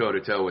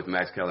toe-to-toe with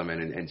Max Kellerman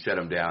and shut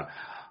him down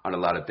on a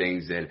lot of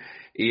things. And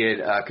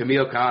Ian,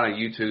 Camille Khan on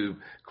YouTube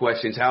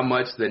questions how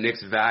much the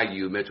Knicks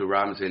value Mitchell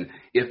Robinson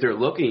if they're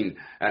looking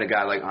at a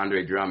guy like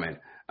Andre Drummond.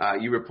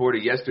 You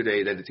reported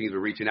yesterday that the teams were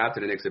reaching out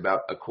to the Knicks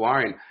about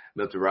acquiring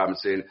Mitchell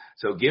Robinson.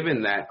 So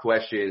given that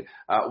question,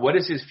 what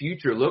does his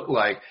future look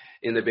like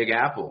in the Big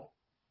Apple?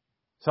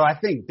 So I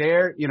think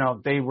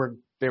they were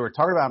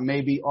talking about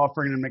maybe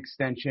offering him an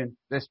extension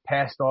this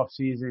past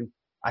offseason.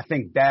 I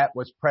think that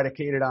was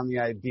predicated on the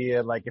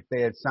idea, like if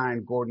they had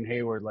signed Gordon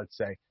Hayward, let's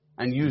say,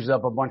 and used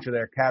up a bunch of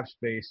their cap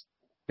space,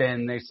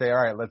 then they say,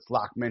 all right, let's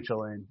lock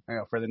Mitchell in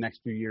for the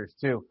next few years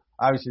too.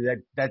 Obviously,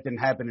 that didn't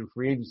happen in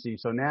free agency.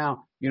 So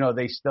now,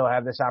 they still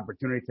have this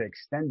opportunity to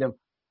extend him.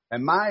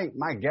 And my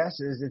guess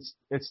is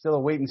it's still a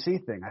wait-and-see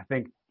thing. I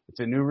think it's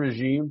a new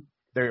regime.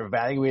 They're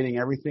evaluating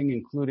everything,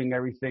 including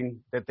everything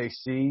that they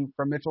see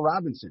from Mitchell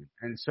Robinson.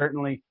 And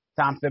certainly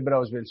Tom Thibodeau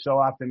has been so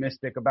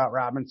optimistic about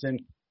Robinson,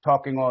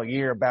 talking all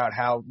year about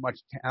how much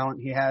talent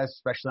he has,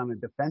 especially on the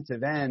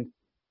defensive end.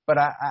 But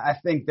I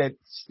think that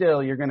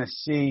still you're going to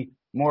see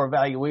more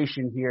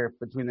evaluation here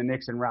between the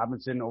Knicks and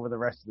Robinson over the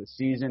rest of the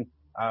season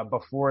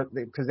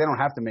because they don't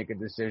have to make a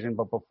decision,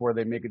 but before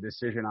they make a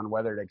decision on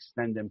whether to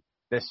extend him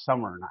this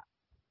summer or not.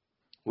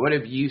 What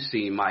have you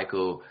seen,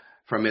 Michael,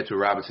 from Mitchell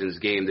Robinson's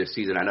game this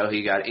season? I know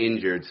he got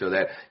injured, so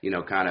that,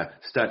 kind of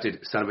stunted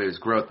some of his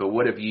growth, but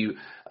what have you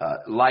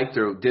liked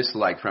or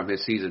disliked from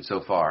his season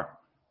so far?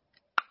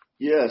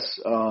 Yes.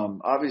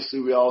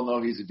 Obviously, we all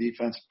know he's a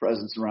defensive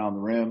presence around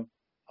the rim.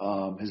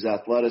 His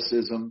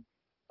athleticism,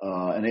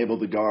 and able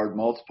to guard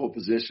multiple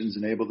positions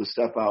and able to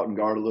step out and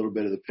guard a little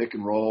bit of the pick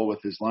and roll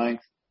with his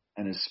length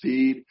and his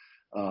speed,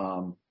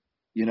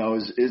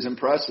 is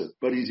impressive.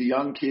 But he's a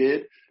young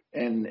kid,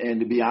 and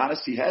to be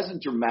honest, he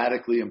hasn't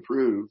dramatically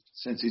improved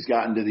since he's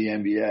gotten to the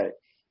NBA.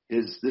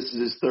 This is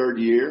his third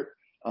year,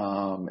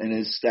 and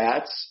his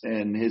stats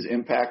and his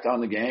impact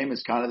on the game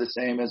is kind of the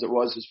same as it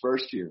was his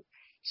first year.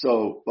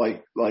 So,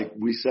 like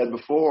we said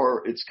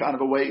before, it's kind of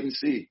a wait and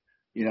see.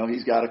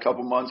 He's got a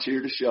couple months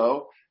here to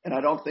show, and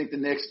I don't think the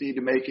Knicks need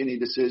to make any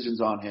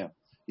decisions on him.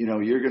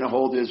 You're going to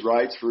hold his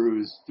rights through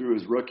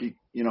his rookie,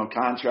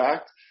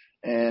 contract.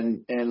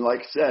 And like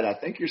I said, I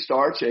think you're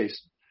star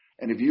chasing.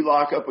 And if you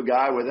lock up a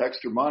guy with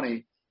extra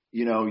money,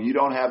 you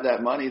don't have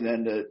that money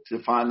then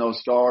to find those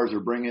stars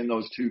or bring in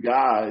those two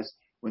guys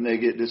when they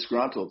get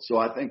disgruntled. So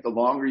I think the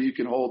longer you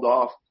can hold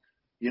off,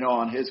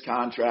 on his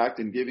contract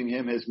and giving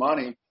him his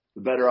money,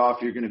 the better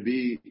off you're going to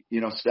be,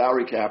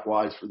 salary cap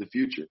wise for the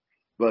future.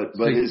 But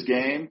his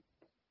game,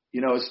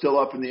 is still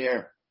up in the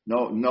air.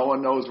 No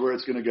one knows where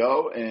it's going to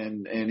go,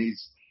 and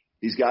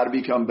he's got to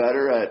become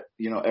better at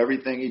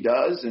everything he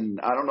does. And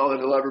I don't know that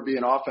he'll ever be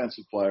an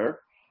offensive player,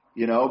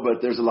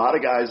 but there's a lot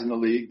of guys in the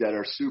league that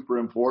are super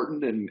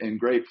important and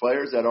great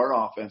players that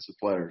aren't offensive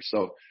players.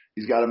 So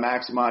he's got to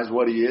maximize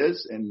what he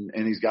is, and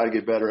he's got to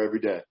get better every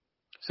day.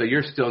 So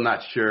you're still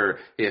not sure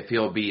if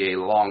he'll be a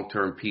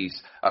long-term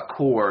piece, a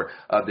core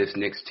of this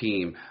Knicks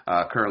team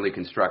currently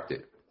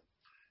constructed?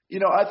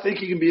 I think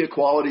he can be a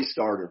quality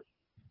starter.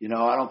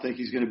 I don't think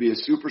he's going to be a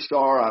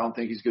superstar. I don't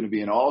think he's going to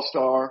be an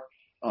all-star.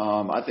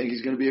 I think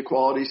he's going to be a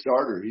quality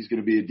starter. He's going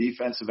to be a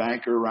defensive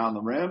anchor around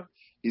the rim.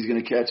 He's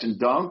going to catch and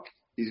dunk.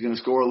 He's going to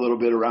score a little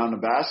bit around the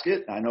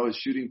basket. I know his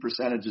shooting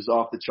percentage is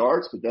off the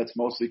charts, but that's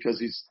mostly because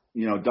he's,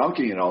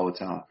 dunking it all the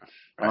time.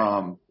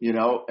 Right.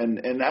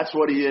 And that's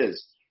what he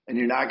is. And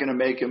you're not going to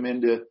make him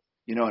into,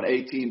 an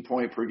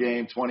 18-point per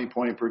game,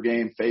 20-point per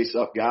game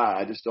face-up guy.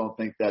 I just don't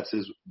think that's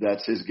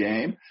his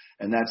game,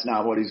 and that's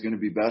not what he's going to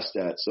be best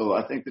at. So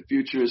I think the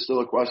future is still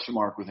a question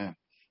mark with him.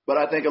 But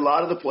I think a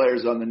lot of the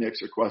players on the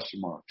Knicks are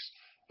question marks.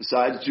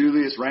 Besides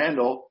Julius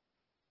Randle,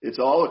 it's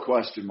all a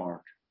question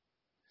mark.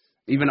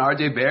 Even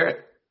R.J. Barrett?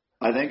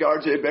 I think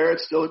R.J.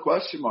 Barrett's still a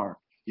question mark.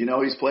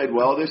 He's played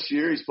well this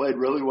year. He's played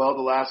really well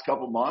the last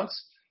couple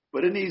months.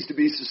 But it needs to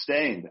be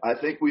sustained. I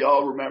think we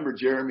all remember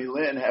Jeremy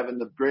Lin having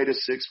the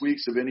greatest 6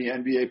 weeks of any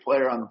NBA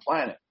player on the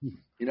planet.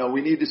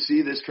 We need to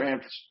see this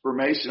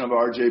transformation of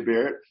R.J.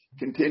 Barrett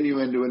continue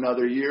into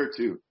another year or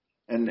two.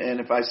 And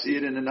if I see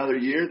it in another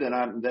year, then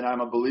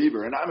I'm a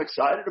believer. And I'm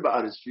excited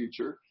about his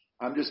future.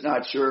 I'm just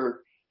not sure,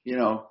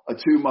 a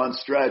 2-month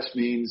stretch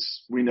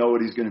means we know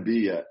what he's going to be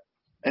yet.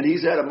 And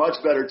he's had a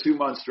much better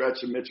 2-month stretch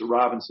than Mitchell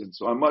Robinson.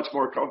 So I'm much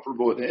more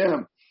comfortable with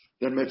him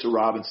than Mitchell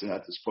Robinson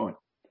at this point.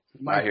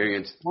 I hear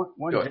you.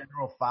 One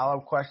general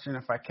follow-up question,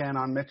 if I can,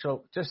 on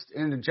Mitchell. Just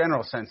in the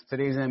general sense,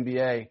 today's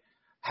NBA,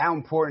 how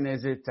important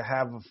is it to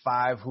have a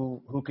five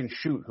who can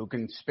shoot, who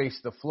can space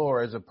the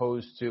floor, as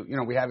opposed to,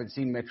 we haven't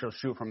seen Mitchell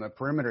shoot from the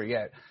perimeter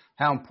yet.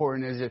 How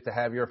important is it to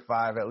have your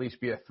 5 at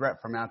least be a threat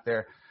from out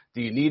there?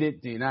 Do you need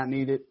it? Do you not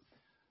need it?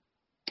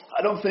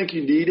 I don't think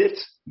you need it,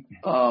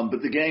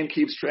 but the game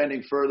keeps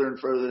trending further and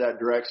further that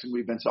direction.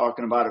 We've been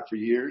talking about it for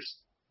years,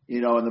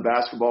 in the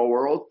basketball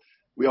world.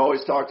 We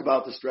always talked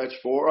about the stretch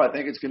 4. I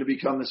think it's going to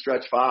become the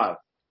stretch 5.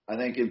 I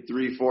think in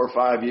 3, 4,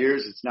 5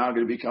 years, it's now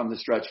going to become the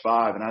stretch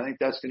 5. And I think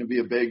that's going to be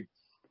a big,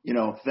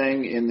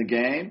 thing in the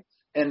game.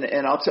 And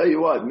I'll tell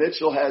you what,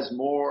 Mitchell has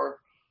more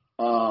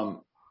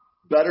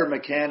better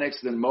mechanics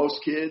than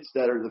most kids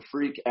that are the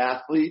freak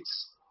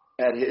athletes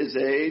at his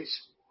age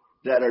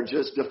that are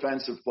just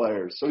defensive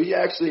players. So he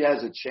actually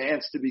has a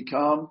chance to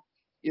become,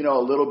 a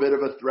little bit of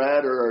a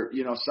threat or,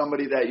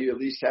 somebody that you at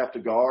least have to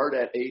guard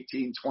at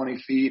 18, 20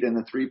 feet in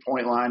the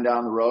 3-point line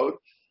down the road.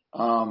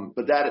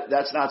 But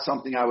that's not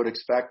something I would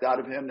expect out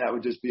of him. That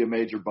would just be a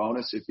major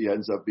bonus if he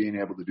ends up being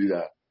able to do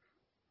that.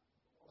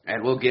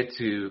 And we'll get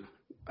to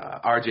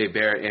R.J.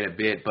 Barrett in a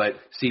bit, but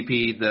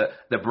CP,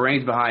 the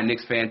brains behind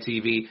Knicks Fan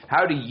TV,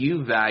 how do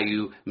you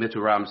value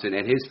Mitchell Robinson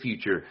and his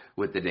future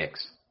with the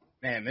Knicks?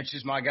 Man, Mitch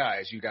is my guy,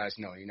 as you guys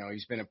know.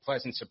 He's been a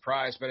pleasant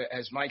surprise, but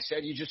as Mike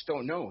said, you just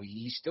don't know.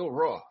 He's still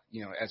raw,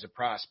 as a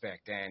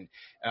prospect, and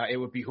it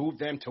would behoove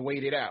them to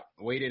wait it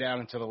out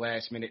until the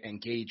last minute and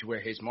gauge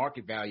where his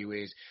market value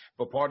is.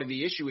 But part of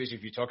the issue is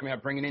if you're talking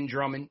about bringing in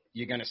Drummond,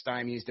 you're going to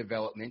stymie his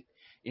development.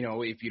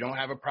 If you don't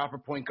have a proper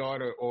point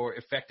guard or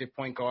effective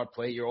point guard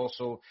play, you're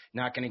also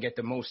not going to get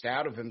the most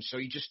out of him. So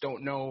you just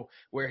don't know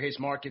where his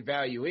market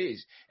value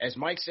is. As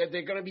Mike said,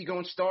 they're going to be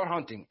going star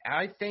hunting.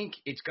 I think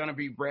it's going to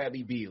be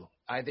Bradley Beal.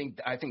 I think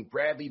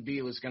Bradley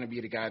Beal is going to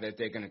be the guy that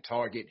they're going to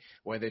target,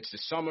 whether it's the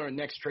summer,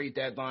 next trade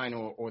deadline,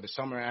 or the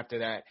summer after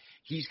that.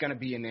 He's going to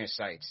be in their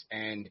sights.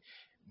 And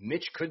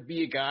Mitch could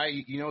be a guy,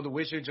 the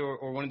Wizards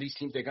or one of these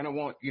teams, they're going to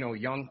want,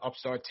 young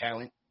upstart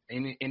talent.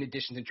 In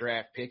addition to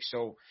draft picks.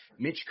 So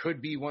Mitch could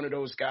be one of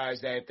those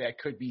guys that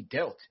could be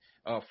dealt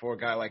for a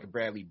guy like a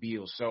Bradley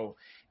Beal. So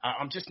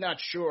I'm just not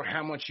sure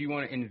how much you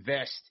want to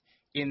invest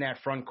in that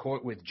front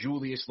court with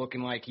Julius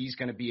looking like he's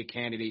going to be a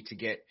candidate to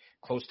get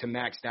close to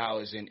max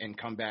dollars and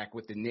come back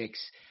with the Knicks.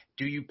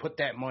 Do you put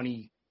that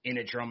money in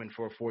a Drummond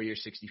for a 4-year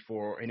 $64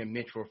 or in a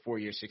Mitch for a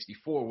 4-year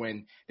 $64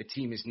 when the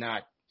team is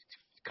not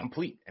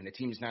complete and the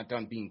team is not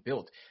done being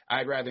built?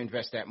 I'd rather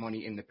invest that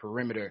money in the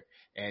perimeter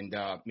and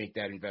make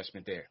that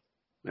investment there.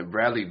 And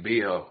Bradley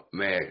Beal,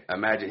 man,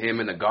 imagine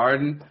him in the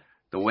Garden,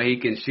 the way he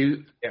can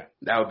shoot. Yeah,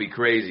 that would be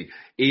crazy.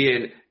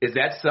 Ian, is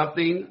that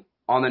something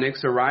on the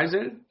Knicks'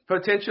 horizon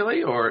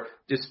potentially, or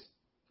just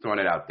throwing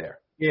it out there?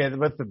 Yeah,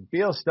 with the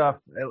Beal stuff,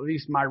 at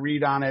least my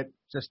read on it,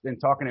 just in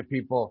talking to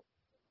people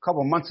a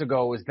couple months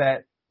ago, was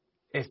that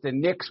if the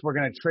Knicks were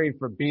going to trade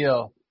for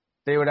Beal,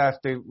 they would have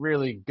to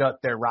really gut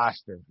their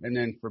roster. And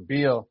then for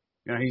Beal,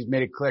 he's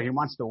made it clear he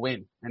wants to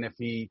win. And if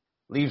he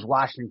leaves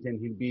Washington,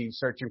 he'd be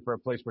searching for a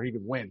place where he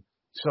could win.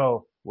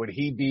 So would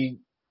he be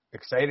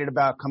excited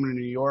about coming to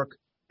New York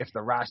if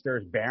the roster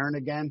is barren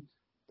again?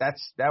 That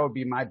would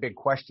be my big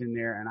question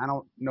there, and I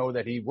don't know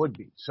that he would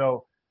be.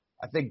 So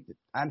I think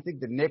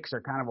the Knicks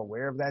are kind of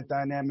aware of that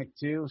dynamic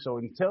too. So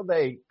until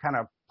they kind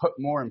of put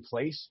more in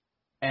place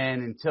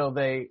and until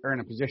they are in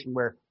a position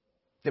where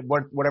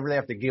whatever they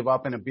have to give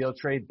up in a Beal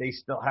trade, they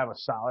still have a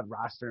solid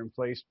roster in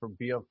place for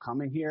Beal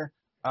coming here.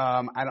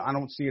 I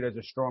don't see it as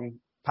a strong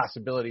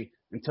possibility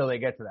until they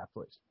get to that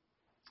place.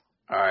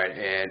 All right,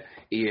 and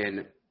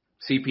Ian,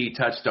 CP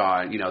touched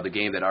on, the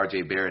game that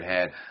R.J. Barrett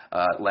had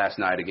last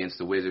night against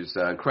the Wizards.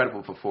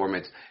 Incredible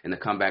performance in the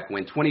comeback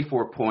win,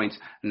 24 points,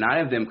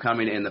 9 of them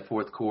coming in the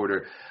fourth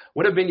quarter.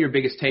 What have been your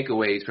biggest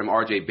takeaways from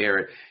R.J.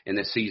 Barrett in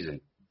this season?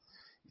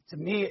 To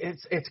me,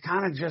 it's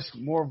kind of just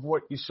more of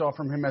what you saw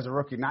from him as a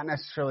rookie, not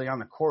necessarily on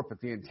the court, but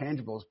the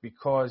intangibles,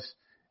 because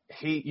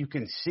you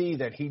can see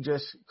that he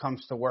just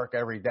comes to work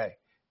every day.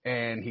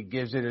 And he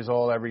gives it his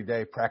all every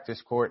day, practice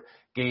court,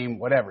 game,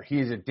 whatever. He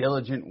is a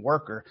diligent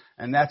worker,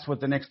 and that's what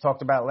the Knicks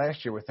talked about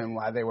last year with him,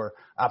 why they were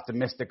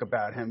optimistic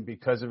about him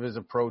because of his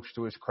approach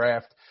to his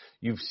craft.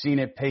 You've seen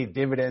it pay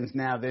dividends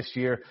now this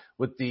year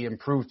with the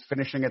improved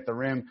finishing at the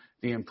rim,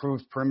 the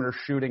improved perimeter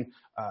shooting,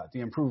 the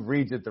improved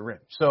reads at the rim.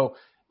 So,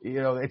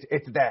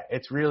 it's that.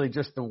 It's really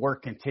just the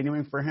work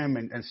continuing for him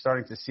and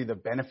starting to see the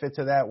benefits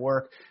of that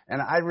work.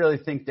 And I really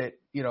think that,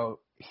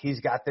 he's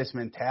got this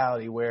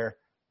mentality where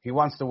he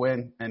wants to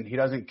win, and he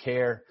doesn't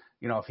care,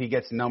 if he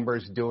gets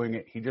numbers doing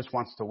it. He just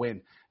wants to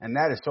win. And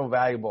that is so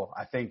valuable,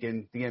 I think,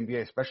 in the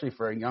NBA, especially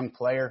for a young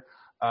player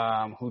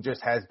who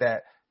just has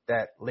that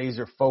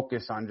laser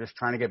focus on just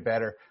trying to get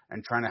better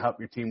and trying to help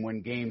your team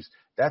win games.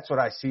 That's what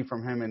I see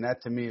from him, and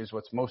that to me is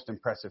what's most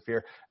impressive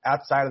here.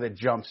 Outside of the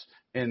jumps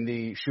in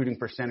the shooting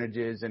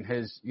percentages and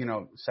his,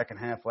 second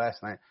half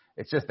last night,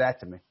 it's just that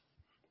to me.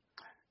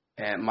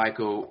 And,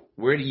 Michael,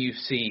 where do you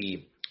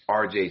see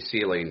RJ's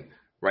ceiling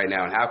right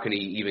now, and how can he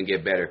even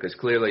get better? Because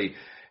clearly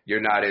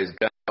you're not as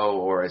go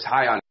or as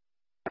high on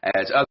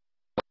as other.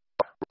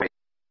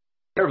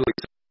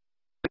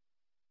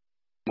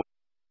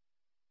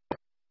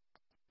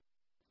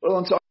 Well,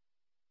 I'm talking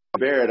about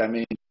Barrett. I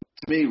mean,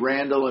 to me,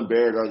 Randall and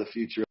Barrett are the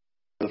future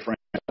of the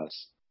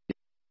franchise. You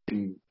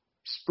can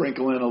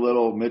sprinkle in a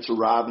little Mitchell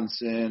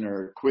Robinson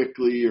or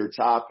Quickly or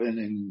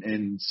Toppin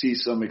and see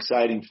some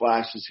exciting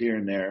flashes here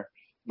and there.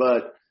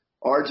 But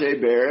R.J.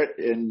 Barrett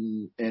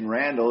and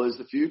Randall is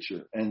the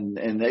future,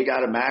 and they got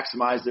to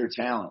maximize their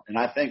talent. And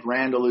I think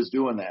Randall is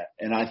doing that,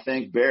 and I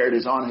think Barrett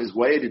is on his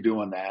way to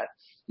doing that.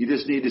 You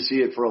just need to see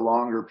it for a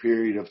longer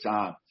period of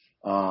time.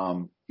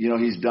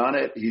 He's done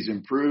it. He's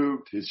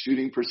improved. His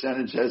shooting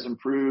percentage has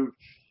improved.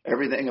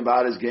 Everything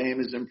about his game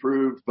has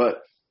improved,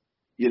 but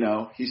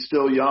he's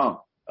still young.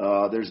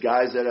 There's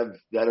guys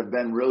that have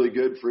been really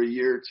good for a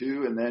year or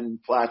two and then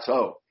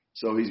plateau.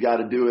 So he's got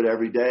to do it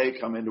every day,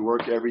 come into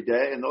work every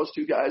day. And those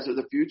two guys are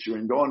the future.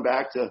 And going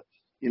back to,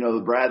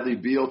 the Bradley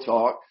Beal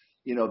talk,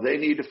 they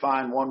need to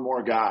find one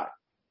more guy.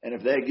 And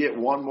if they get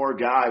one more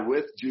guy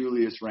with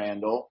Julius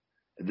Randle,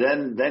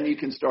 then you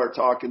can start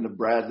talking to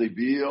Bradley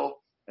Beal,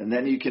 and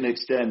then you can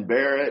extend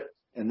Barrett.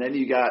 And then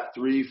you got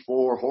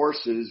 3-4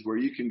 horses where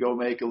you can go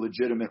make a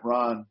legitimate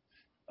run,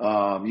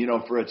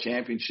 for a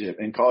championship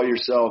and call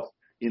yourself,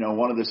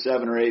 one of the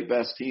 7 or 8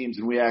 best teams.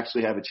 And we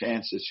actually have a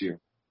chance this year.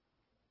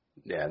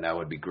 Yeah, and that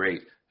would be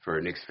great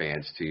for Knicks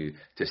fans to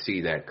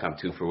see that come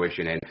to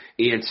fruition. And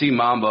Ian, C.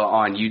 Mamba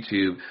on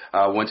YouTube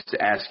wants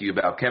to ask you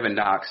about Kevin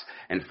Knox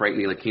and Frank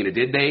Ntilikina.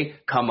 Did they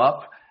come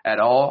up at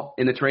all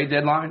in the trade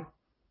deadline?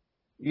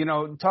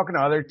 Talking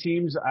to other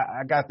teams,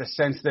 I got the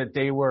sense that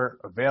they were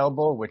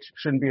available, which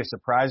shouldn't be a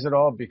surprise at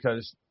all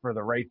because for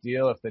the right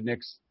deal, if the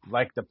Knicks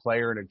liked the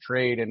player in a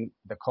trade and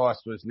the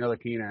cost was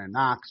Ntilikina and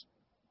Knox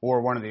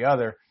or one or the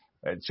other,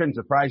 it shouldn't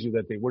surprise you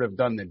that they would have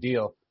done the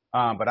deal.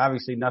 But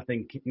obviously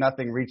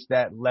nothing reached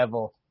that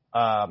level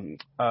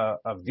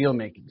of deal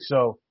making.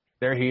 So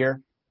they're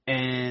here.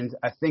 And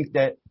I think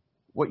that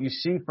what you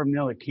see from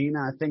Ntilikina,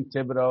 I think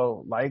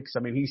Thibodeau likes.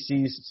 I mean, he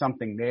sees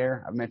something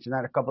there. I've mentioned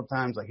that a couple of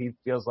times. Like he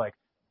feels like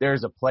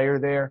there's a player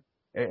there,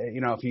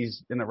 if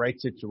he's in the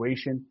right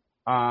situation.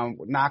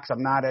 Knox,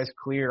 I'm not as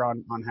clear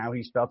on how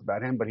he's felt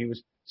about him, but he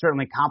was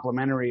certainly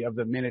complimentary of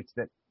the minutes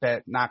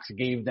that Knox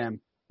gave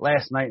them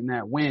last night in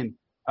that win.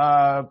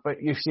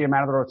 But you see him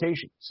out of the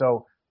rotation.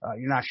 So,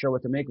 you're not sure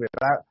what to make of it.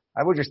 But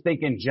I would just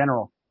think in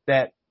general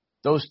that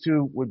those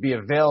two would be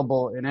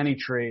available in any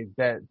trade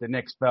that the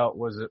Knicks felt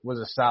was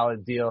a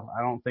solid deal.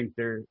 I don't think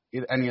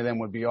any of them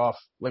would be off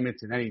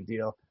limits in any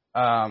deal.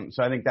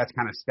 So I think that's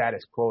kind of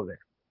status quo there.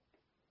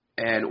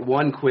 And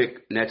one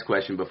quick Nets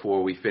question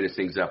before we finish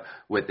things up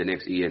with the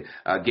Knicks, Ian.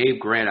 Gabe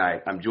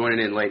Granite, I'm joining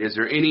in late. Is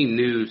there any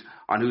news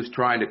on who's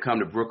trying to come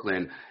to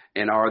Brooklyn,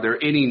 and are there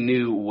any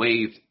new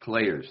waived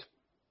players?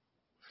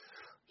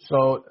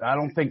 So I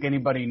don't think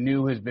anybody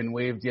new has been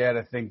waived yet.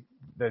 I think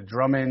the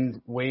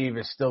Drummond waive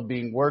is still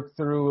being worked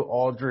through.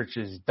 Aldridge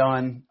is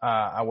done.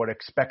 I would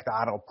expect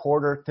Otto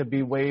Porter to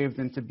be waived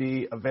and to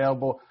be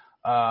available.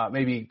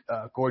 Maybe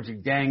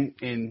Gorgie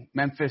Deng in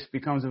Memphis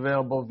becomes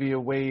available via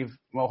waive.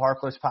 Mo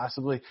Harkless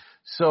possibly.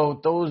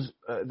 So those,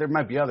 there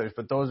might be others,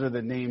 but those are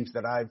the names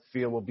that I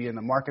feel will be in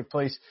the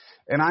marketplace.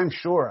 And I'm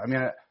sure,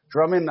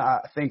 Drummond,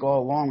 I think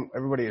all along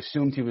everybody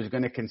assumed he was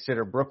going to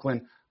consider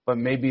Brooklyn. But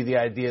maybe the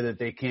idea that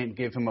they can't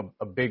give him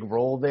a big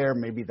role there,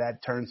 maybe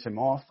that turns him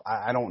off.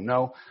 I don't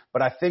know.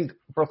 But I think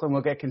Brooklyn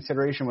will get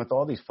consideration with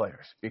all these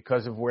players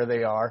because of where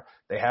they are.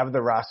 They have the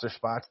roster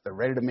spots. They're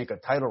ready to make a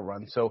title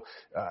run. So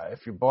if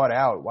you're bought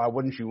out, why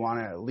wouldn't you want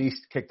to at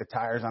least kick the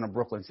tires on a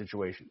Brooklyn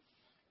situation?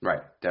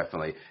 Right,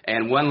 definitely.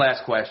 And one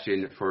last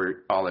question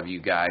for all of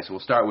you guys. We'll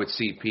start with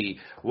CP.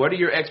 What are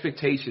your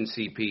expectations,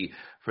 CP,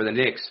 for the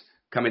Knicks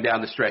coming down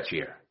the stretch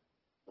here?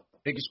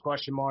 Biggest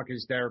question mark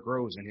is Derrick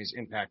Rose and his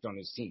impact on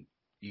his team.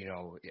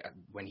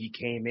 When he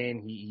came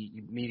in,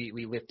 he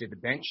immediately lifted the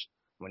bench.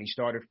 When he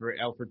started for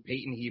Elfrid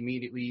Payton, he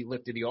immediately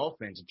lifted the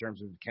offense in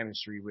terms of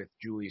chemistry with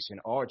Julius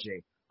and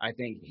RJ. I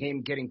think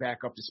him getting back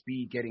up to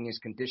speed, getting his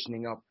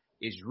conditioning up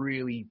is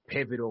really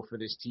pivotal for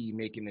this team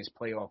making this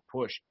playoff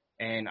push.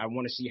 And I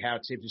want to see how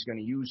Tibbs is going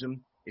to use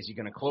him. Is he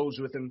going to close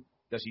with him?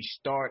 Does he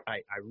start? I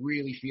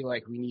really feel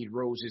like we need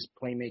Rose's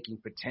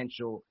playmaking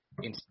potential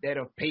instead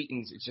of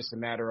Payton's. It's just a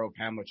matter of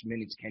how much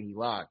minutes can he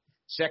log.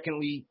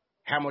 Secondly,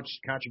 how much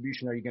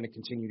contribution are you going to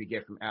continue to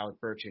get from Alec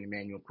Burks and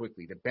Emmanuel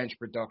Quickly? The bench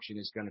production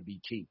is going to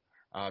be key.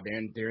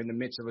 They're in the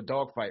midst of a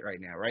dogfight right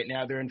now. Right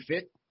now they're in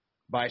fifth.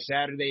 By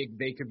Saturday,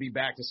 they could be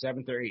back to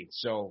 7th or 8th.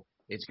 So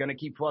it's going to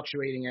keep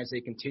fluctuating as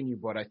they continue.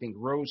 But I think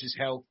Rose's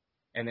health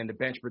and then the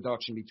bench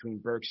production between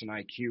Burks and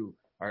IQ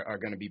are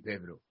going to be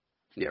pivotal.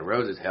 Yeah,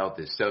 Rose's health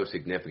is so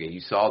significant.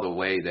 You saw the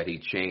way that he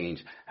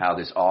changed how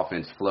this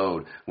offense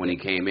flowed when he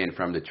came in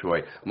from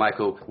Detroit.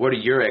 Michael, what are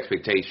your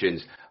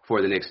expectations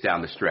for the Knicks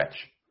down the stretch?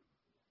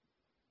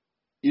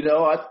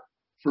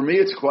 For me,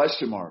 it's a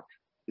question mark.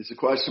 It's a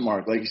question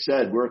mark. Like you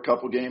said, we're a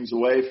couple games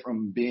away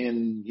from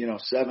being,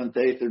 7th,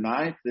 8th, or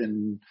 9th.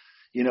 And,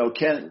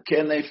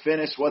 can they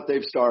finish what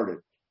they've started?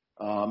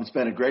 It's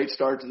been a great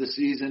start to the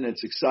season.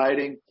 It's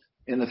exciting.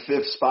 In the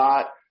 5th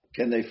spot,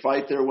 can they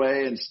fight their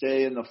way and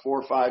stay in the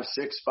 4, 5,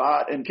 6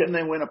 spot? And can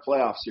they win a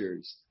playoff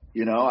series?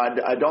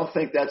 I don't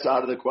think that's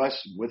out of the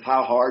question with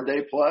how hard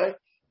they play.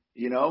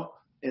 In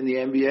the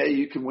NBA,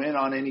 you can win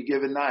on any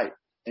given night.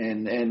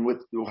 And with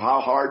how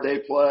hard they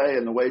play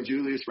and the way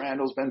Julius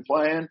Randle's been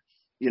playing,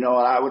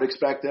 I would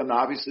expect them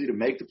obviously to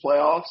make the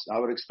playoffs. I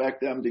would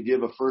expect them to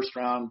give a first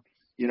round,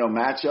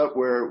 matchup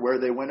where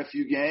they win a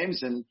few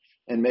games and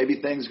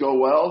maybe things go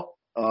well,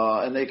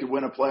 and they could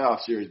win a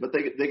playoff series. But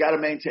they got to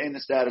maintain the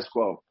status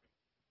quo.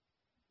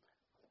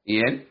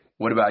 Ian,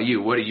 what about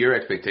you? What are your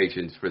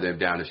expectations for them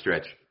down the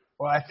stretch?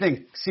 Well, I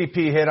think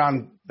CP hit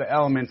on the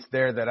elements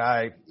there that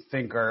I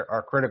think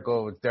are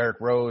critical with Derrick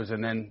Rose,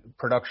 and then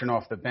production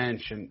off the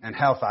bench and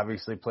health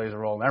obviously plays a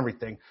role in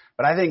everything.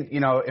 But I think,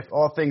 if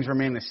all things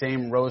remain the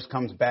same, Rose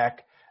comes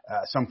back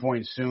at some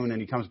point soon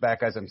and he comes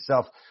back as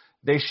himself,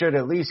 they should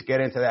at least get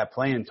into that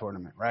play-in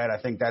tournament, right?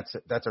 I think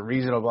that's a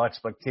reasonable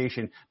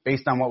expectation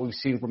based on what we've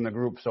seen from the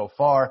group so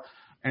far.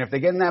 And if they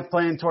get in that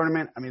play-in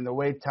tournament, I mean, the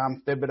way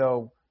Tom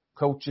Thibodeau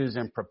coaches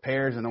and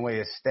prepares and the way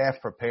his staff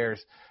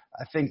prepares,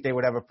 I think they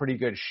would have a pretty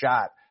good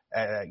shot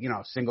at a,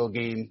 single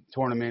game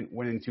tournament,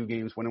 winning 2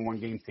 games, winning 1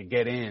 game to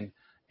get in.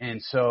 And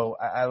so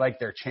I like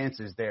their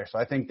chances there. So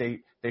I think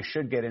they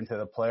should get into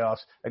the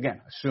playoffs,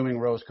 again, assuming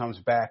Rose comes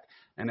back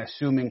and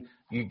assuming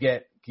you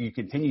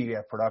continue to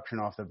get production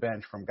off the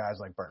bench from guys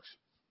like Burks.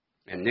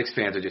 And Knicks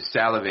fans are just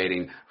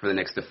salivating for the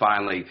Knicks to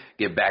finally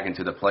get back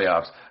into the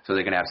playoffs so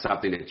they can have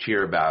something to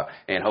cheer about.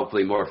 And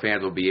hopefully more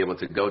fans will be able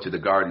to go to the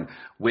Garden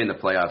when the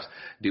playoffs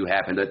do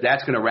happen. But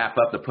that's going to wrap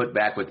up the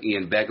Putback with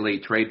Ian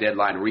Begley trade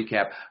deadline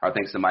recap. Our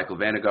thanks to Michael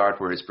Vandegaard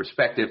for his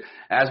perspective,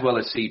 as well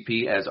as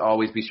CP. As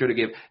always, be sure to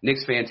give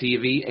Knicks Fan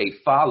TV a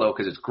follow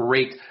because it's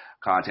great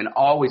content,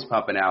 always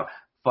pumping out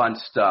fun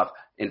stuff,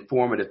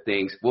 informative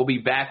things. We'll be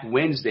back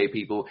Wednesday,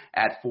 people,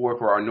 at 4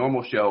 for our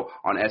normal show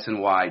on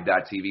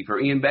SNY.TV.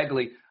 For Ian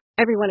Begley.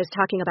 Everyone is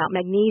talking about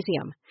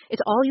magnesium.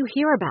 It's all you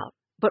hear about.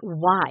 But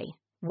why?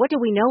 What do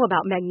we know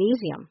about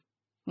magnesium?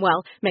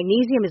 Well,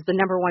 magnesium is the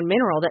 #1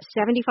 mineral that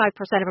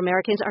 75% of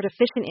Americans are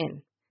deficient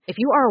in. If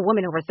you are a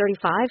woman over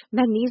 35,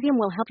 magnesium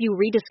will help you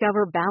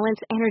rediscover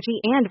balance,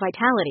 energy, and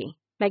vitality.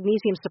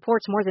 Magnesium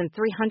supports more than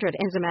 300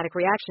 enzymatic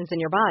reactions in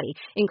your body,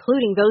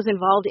 including those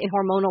involved in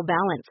hormonal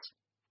balance.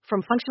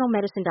 From functional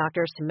medicine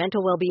doctors to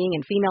mental well-being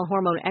and female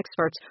hormone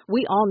experts,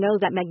 we all know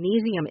that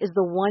magnesium is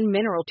the one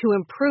mineral to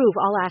improve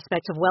all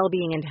aspects of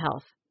well-being and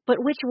health.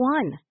 But which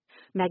one?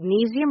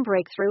 Magnesium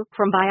Breakthrough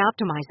from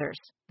Bioptimizers,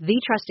 the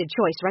trusted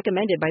choice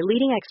recommended by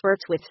leading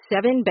experts with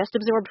 7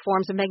 best-absorbed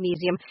forms of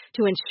magnesium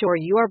to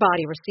ensure your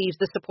body receives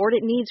the support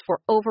it needs for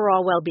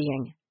overall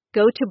well-being.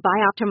 Go to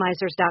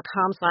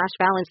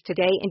bioptimizers.com/balance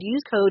today and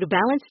use code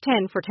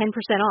BALANCE10 for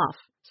 10% off.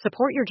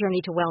 Support your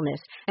journey to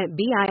wellness at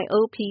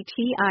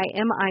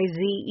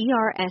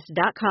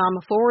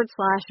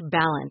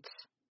bioptimizers.com/balance.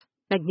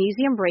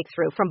 Magnesium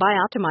Breakthrough from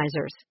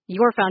Bioptimizers,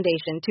 your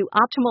foundation to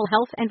optimal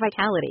health and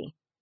vitality.